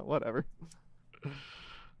 well, whatever.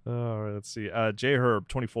 All right, let's see.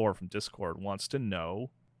 JHerb24 from Discord wants to know,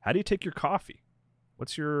 how do you take your coffee?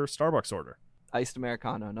 What's your Starbucks order? Iced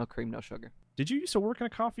Americano, no cream, no sugar. Did you used to work in a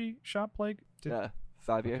coffee shop, Plague? Yeah,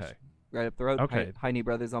 5 years. Okay. Right up the road. Okay. Heine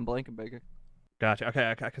Brothers on Blankenbaker. Gotcha.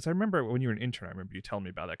 Okay, because I remember when you were an intern, I remember you telling me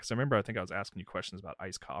about that. Because I think I was asking you questions about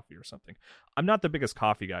iced coffee or something. I'm not the biggest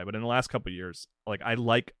coffee guy, but in the last couple of years, like I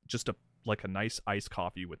like just a nice iced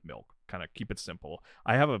coffee with milk. Kind of keep it simple.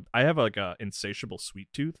 I have like a insatiable sweet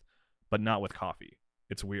tooth, but not with coffee.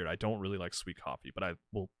 It's weird. I don't really like sweet coffee, but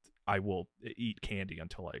I will eat candy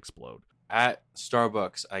until I explode. At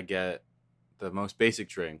Starbucks, I get the most basic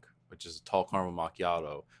drink, which is a tall caramel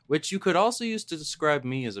macchiato, which you could also use to describe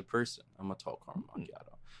me as a person. I'm a tall caramel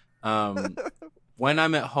macchiato. When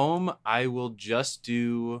I'm at home, I will just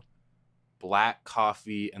do black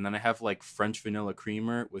coffee, and then I have like French vanilla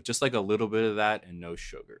creamer with just like a little bit of that and no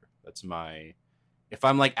sugar. That's my... If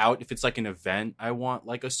I'm like out, if it's like an event, I want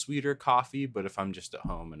like a sweeter coffee, but if I'm just at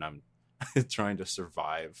home and I'm trying to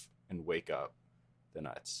survive and wake up, then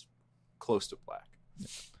it's close to black.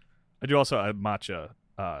 I do also a matcha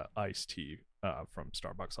iced tea from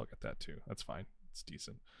Starbucks. I'll get that too. That's fine. It's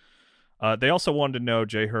decent. They also wanted to know,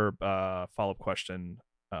 JHerb, follow-up question,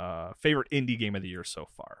 favorite indie game of the year so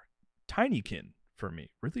far. Tinykin for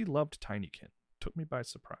me. Really loved Tinykin. Took me by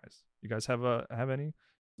surprise. You guys have any?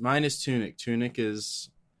 Mine is Tunic. Tunic is...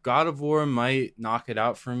 God of War might knock it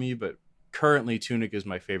out for me, but currently Tunic is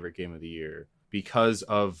my favorite game of the year because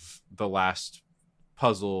of the last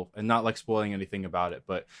puzzle, and not like spoiling anything about it,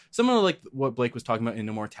 but similar to like what Blake was talking about in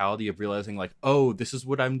Immortality, of realizing like, oh, this is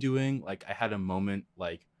what I'm doing. Like I had a moment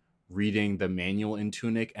like reading the manual in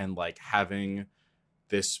Tunic and like having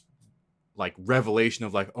this like revelation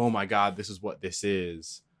of like, oh my God, this is what this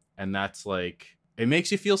is. And that's like, it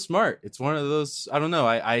makes you feel smart. It's one of those, I don't know.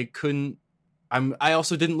 I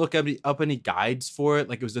also didn't look up any guides for it.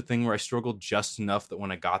 Like it was a thing where I struggled just enough that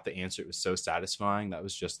when I got the answer, it was so satisfying. That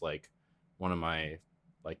was just like one of my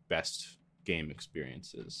like best game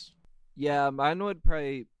experiences. Yeah, mine would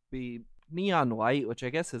probably be Neon White, which I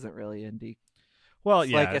guess isn't really indie. Well,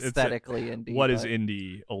 it's yeah, like aesthetically indie. What is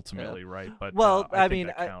indie ultimately, right? But well, I mean,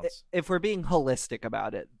 think that counts. if we're being holistic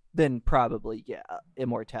about it, then probably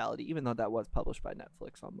Immortality, even though that was published by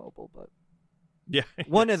Netflix on mobile, but yeah,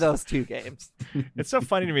 one of those two games. It's so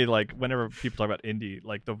funny to me, like whenever people talk about indie,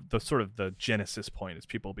 like the sort of the genesis point is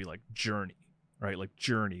people will be like Journey, right? Like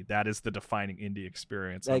Journey, that is the defining indie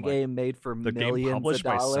experience. That game made for the millions game published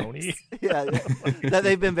of dollars. by Sony. Yeah, that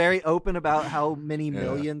they've been very open about how many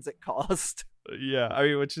millions it cost. Yeah, I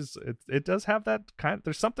mean, which is it does have that kind of,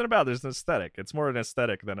 there's something about it. There's an aesthetic. It's more an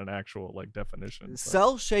aesthetic than an actual like definition.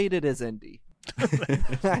 Cell shaded is indie.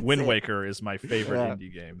 Wind Waker is my favorite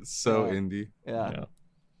indie game. So indie. Yeah. All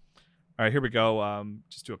right, here we go.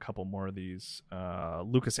 Just do a couple more of these.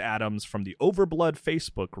 Lucas Adams from the Overblood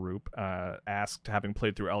Facebook group asked, having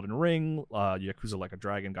played through Elden Ring, Yakuza Like a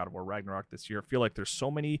Dragon, God of War Ragnarok this year, I feel like there's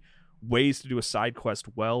so many ways to do a side quest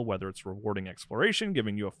well, whether it's rewarding exploration,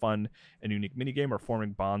 giving you a fun and unique minigame, or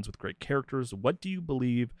forming bonds with great characters. What do you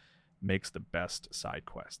believe makes the best side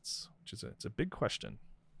quests? It's a big question.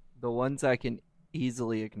 The ones I can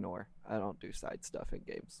easily ignore. I don't do side stuff in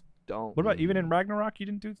games. Don't. What about even in Ragnarok? You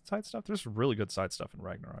didn't do side stuff? There's really good side stuff in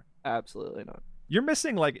Ragnarok. Absolutely not. You're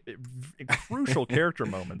missing like crucial character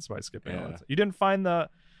moments by skipping all that. You didn't find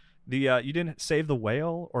you didn't save the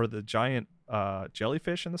whale or the giant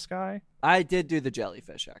jellyfish in the sky. I did do the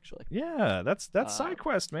jellyfish, actually. Yeah, that's side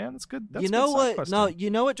quest, man. That's good. That's you know good what? side questing. No, you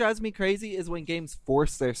know what drives me crazy is when games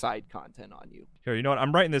force their side content on you. Here, you know what?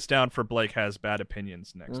 I'm writing this down for Blake has bad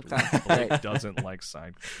opinions next Okay. week. Blake Great. doesn't like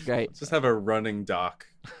side quests. Great. Just have a running doc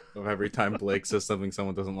of every time Blake says something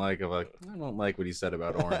someone doesn't like. Of like, I don't like what he said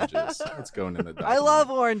about oranges. It's going in the document. I love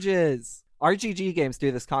oranges. RGG games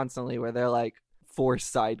do this constantly where they're like force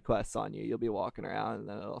side quests on you. You'll be walking around and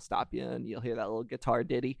then it'll stop you and you'll hear that little guitar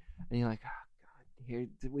ditty and you're like, oh, God, here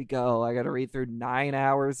we go. I got to read through 9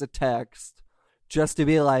 hours of text just to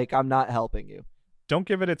be like, I'm not helping you. Don't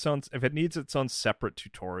give it its own. If it needs its own separate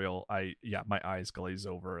tutorial, my eyes glaze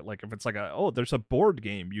over. Like if it's like there's a board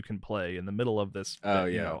game you can play in the middle of this,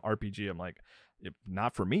 RPG. I'm like,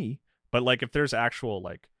 not for me. But like if there's actual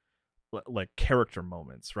like character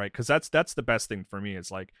moments, right? Because that's the best thing for me. Is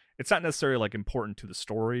like it's not necessarily like important to the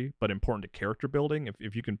story, but important to character building.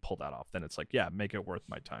 If you can pull that off, then it's like, yeah, make it worth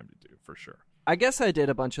my time to do for sure. I guess I did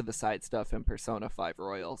a bunch of the side stuff in Persona 5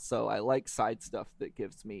 Royal, so I like side stuff that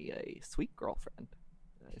gives me a sweet girlfriend.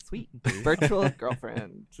 A sweet virtual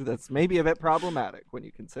girlfriend. That's maybe a bit problematic when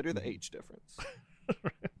you consider the age difference.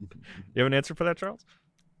 You have an answer for that, Charles?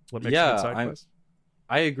 What makes Yeah, a good side quest?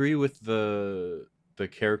 I agree with the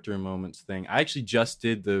character moments thing. I actually just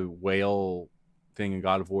did the whale thing in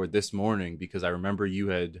God of War this morning because I remember you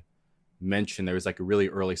had mentioned there was like a really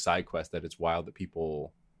early side quest that it's wild that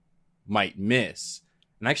people might miss.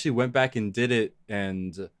 And I actually went back and did it,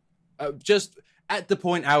 and just at the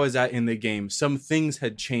point I was at in the game, some things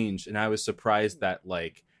had changed, and I was surprised that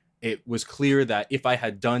like it was clear that if I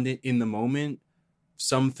had done it in the moment,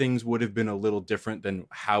 some things would have been a little different than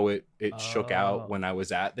how it shook out when I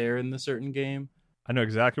was at there in the certain game. I know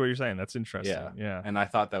exactly what you're saying. That's interesting. Yeah. And I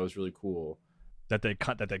thought that was really cool That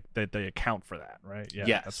they account for that, right? Yeah,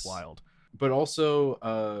 yes. That's wild. But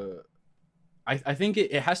also, I think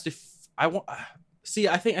it has to.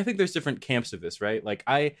 I think there's different camps of this, right? Like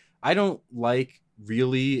I don't like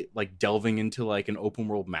really like delving into like an open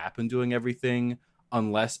world map and doing everything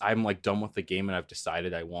unless I'm like done with the game and I've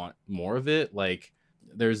decided I want more of it. Like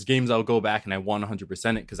there's games I'll go back and I want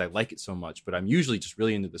 100% it because I like it so much, but I'm usually just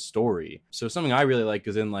really into the story. So something I really like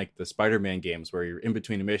is in like the Spider-Man games where you're in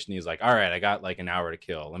between a mission, he's like, all right, I got like an hour to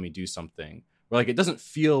kill. Let me do something. Where like it doesn't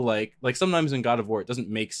feel like sometimes in God of War, it doesn't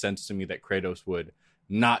make sense to me that Kratos would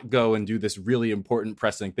not go and do this really important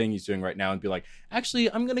pressing thing he's doing right now and be like,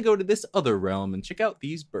 actually, I'm going to go to this other realm and check out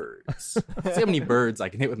these birds. See how many birds I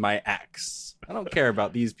can hit with my axe. I don't care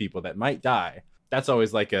about these people that might die. That's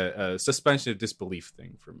always like a suspension of disbelief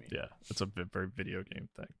thing for me. Yeah, it's a very video game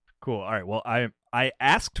thing. Cool. All right. Well, I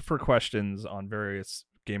asked for questions on various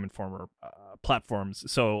Game Informer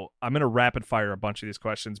platforms, so I'm going to rapid fire a bunch of these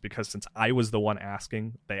questions because since I was the one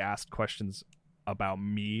asking, they asked questions about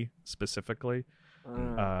me specifically.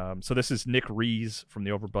 So this is Nick Rees from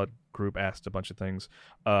the Overblood group asked a bunch of things,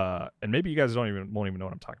 and maybe you guys won't even know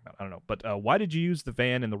what I'm talking about. I don't know, but why did you use the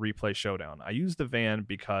van in the replay showdown? I used the van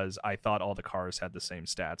because I thought all the cars had the same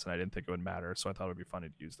stats, and I didn't think it would matter, so I thought it would be funny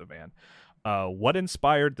to use the van. What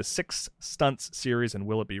inspired the 6 Stunts series, and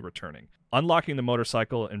will it be returning? Unlocking the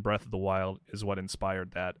motorcycle in Breath of the Wild is what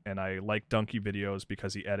inspired that, and I like Donkey videos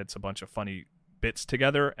because he edits a bunch of funny bits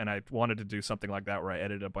together, and I wanted to do something like that where I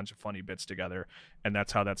edited a bunch of funny bits together, and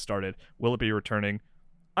that's how that started. Will it be returning?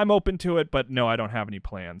 I'm open to it, but no, I don't have any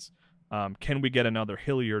plans. Can we get another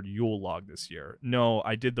Hilliard Yule log this year? No,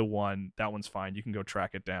 I did the one. That one's fine. You can go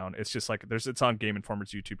track it down. It's just like it's on Game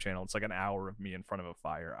Informer's YouTube channel. It's like an hour of me in front of a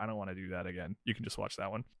fire. I don't want to do that again. You can just watch that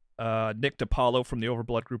one. Nick DiPaolo from the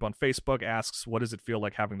Overblood group on Facebook asks, what does it feel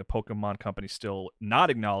like having the Pokemon company still not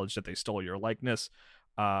acknowledge that they stole your likeness?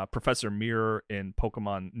 Professor Mirror in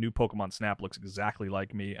new Pokemon Snap looks exactly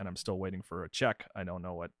like me, and I'm still waiting for a check. I don't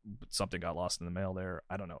know something got lost in the mail there.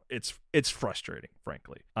 I don't know. It's frustrating,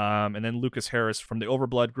 frankly. And then Lucas Harris from the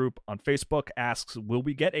Overblood group on Facebook asks, will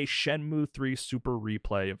we get a Shenmue 3 Super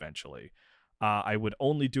Replay eventually? I would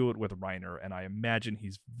only do it with Reiner, and I imagine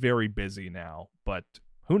he's very busy now, but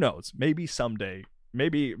who knows? Maybe someday.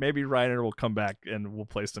 Maybe Reiner will come back and we'll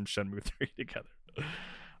play some Shenmue 3 together.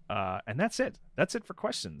 And that's it. That's it for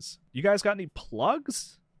questions. You guys got any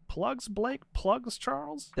plugs? Plugs, Blake? Plugs,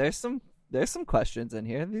 Charles? There's some questions in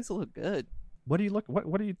here. These look good. What are you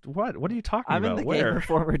talking I'm about? in the Where? Game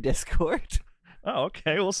Informer Discord. Oh,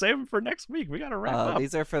 okay. We'll save them for next week. We got to wrap up.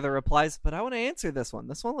 These are for the replies, but I want to answer this one.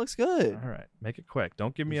 This one looks good. All right. Make it quick.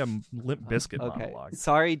 Don't give me a Limp Bizkit okay. monologue.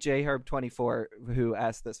 Sorry, JHerb24, who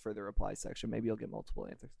asked this for the reply section. Maybe you'll get multiple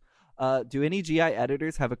answers. Do any GI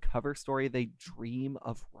editors have a cover story they dream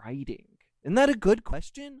of writing? Isn't that a good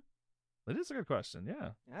question? It is a good question. Yeah.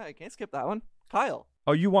 Yeah, I can't skip that one. Kyle.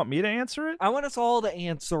 Oh, you want me to answer it? I want us all to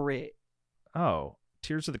answer it. Oh,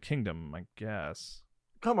 Tears of the Kingdom, I guess.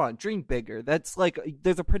 Come on, dream bigger. That's like,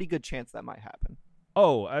 there's a pretty good chance that might happen.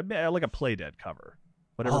 Oh, I like a Playdead cover.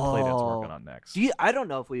 Whatever Playdead's working on next. I don't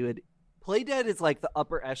know if we would. Playdead is like the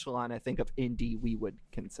upper echelon, I think, of indie we would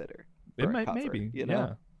consider. It might, maybe. You know?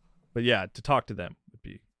 Yeah. But yeah, to talk to them would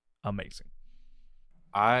be amazing.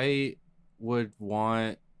 I would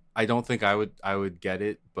want. I don't think I would get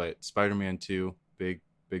it, but Spider-Man 2, big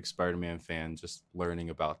Spider-Man fan. Just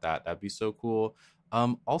learning about that'd be so cool.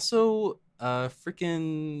 Also,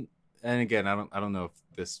 freaking. And again, I don't know if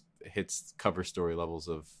this hits cover story levels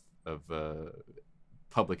of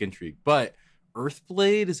public intrigue, but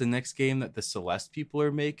Earthblade is the next game that the Celeste people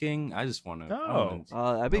are making. I just want to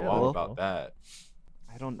that'd be know cool. all about that.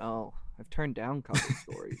 I don't know. I've turned down cover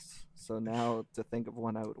stories, so now to think of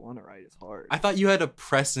one I would want to write is hard. I thought you had a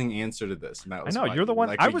pressing answer to this. And that was I know why you're the one.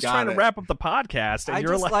 like, I was trying to wrap up the podcast, and I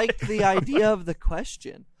you're just like, like the idea of the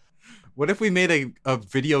question. What if we made a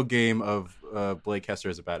video game of Blake Hester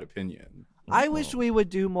has a bad opinion? I wish we would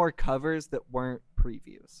do more covers that weren't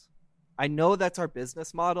previews. I know that's our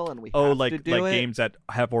business model, and we have to do it. Games that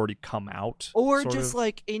have already come out, or just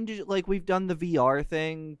like we've done the VR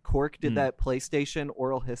thing. Cork did that PlayStation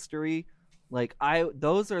oral history. Like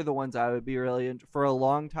those are the ones I would be really into. For a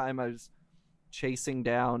long time, I was chasing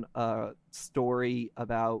down a story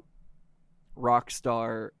about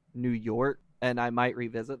Rockstar New York, and I might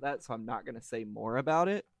revisit that. So I'm not going to say more about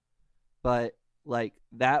it, but like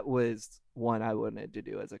that was one I wanted to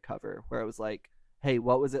do as a cover, where I was like, hey,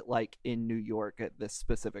 what was it like in New York at this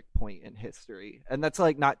specific point in history? And that's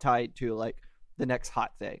like not tied to like the next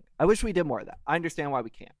hot thing. I wish we did more of that. I understand why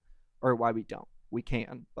we can't, or why we don't. We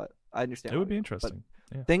can, but I understand. It would be interesting.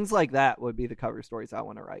 Yeah. Things like that would be the cover stories I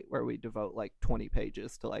want to write, where we devote like 20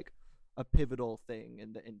 pages to like a pivotal thing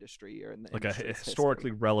in the industry or in the like a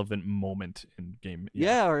historically relevant moment in game.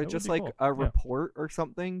 Yeah, or just like cool. A report or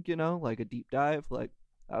something, like a deep dive. Like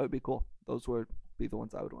that would be cool. Those would be the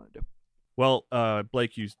ones I would want to do. Well,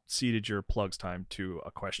 Blake, you ceded your plugs time to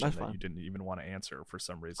a question that you didn't even want to answer for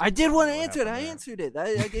some reason. I did want to answer it. I answered it.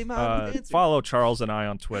 I gave my answer. Follow Charles and I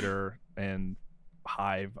on Twitter, and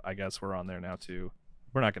Hive, I guess we're on there now too.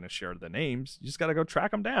 We're not going to share the names. You just got to go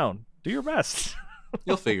track them down. Do your best.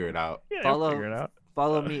 You'll figure it out. Yeah, you'll figure it out.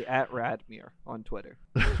 Follow me at Radmir on Twitter.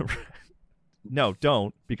 No,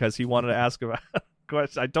 don't, because he wanted to ask about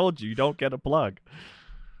questions. I told you don't get a plug.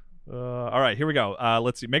 All right, here we go.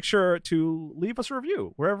 Let's see. Make sure to leave us a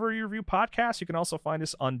review wherever you review podcasts. You can also find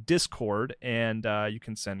us on Discord, and you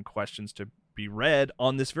can send questions to be read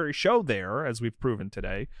on this very show there, as we've proven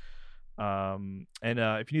today. And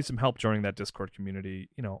if you need some help joining that Discord community,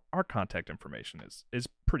 our contact information is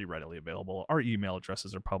pretty readily available. Our email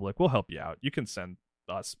addresses are public. We'll help you out. You can send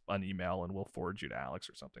us an email, and we'll forward you to Alex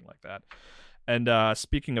or something like that. And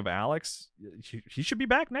speaking of Alex, he should be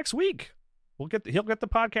back next week. He'll get the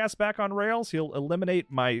podcast back on rails. He'll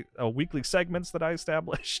eliminate my weekly segments that I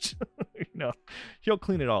established. He'll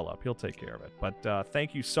clean it all up. He'll take care of it. But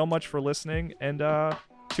thank you so much for listening, and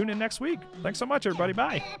tune in next week. Thanks so much, everybody.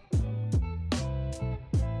 Bye.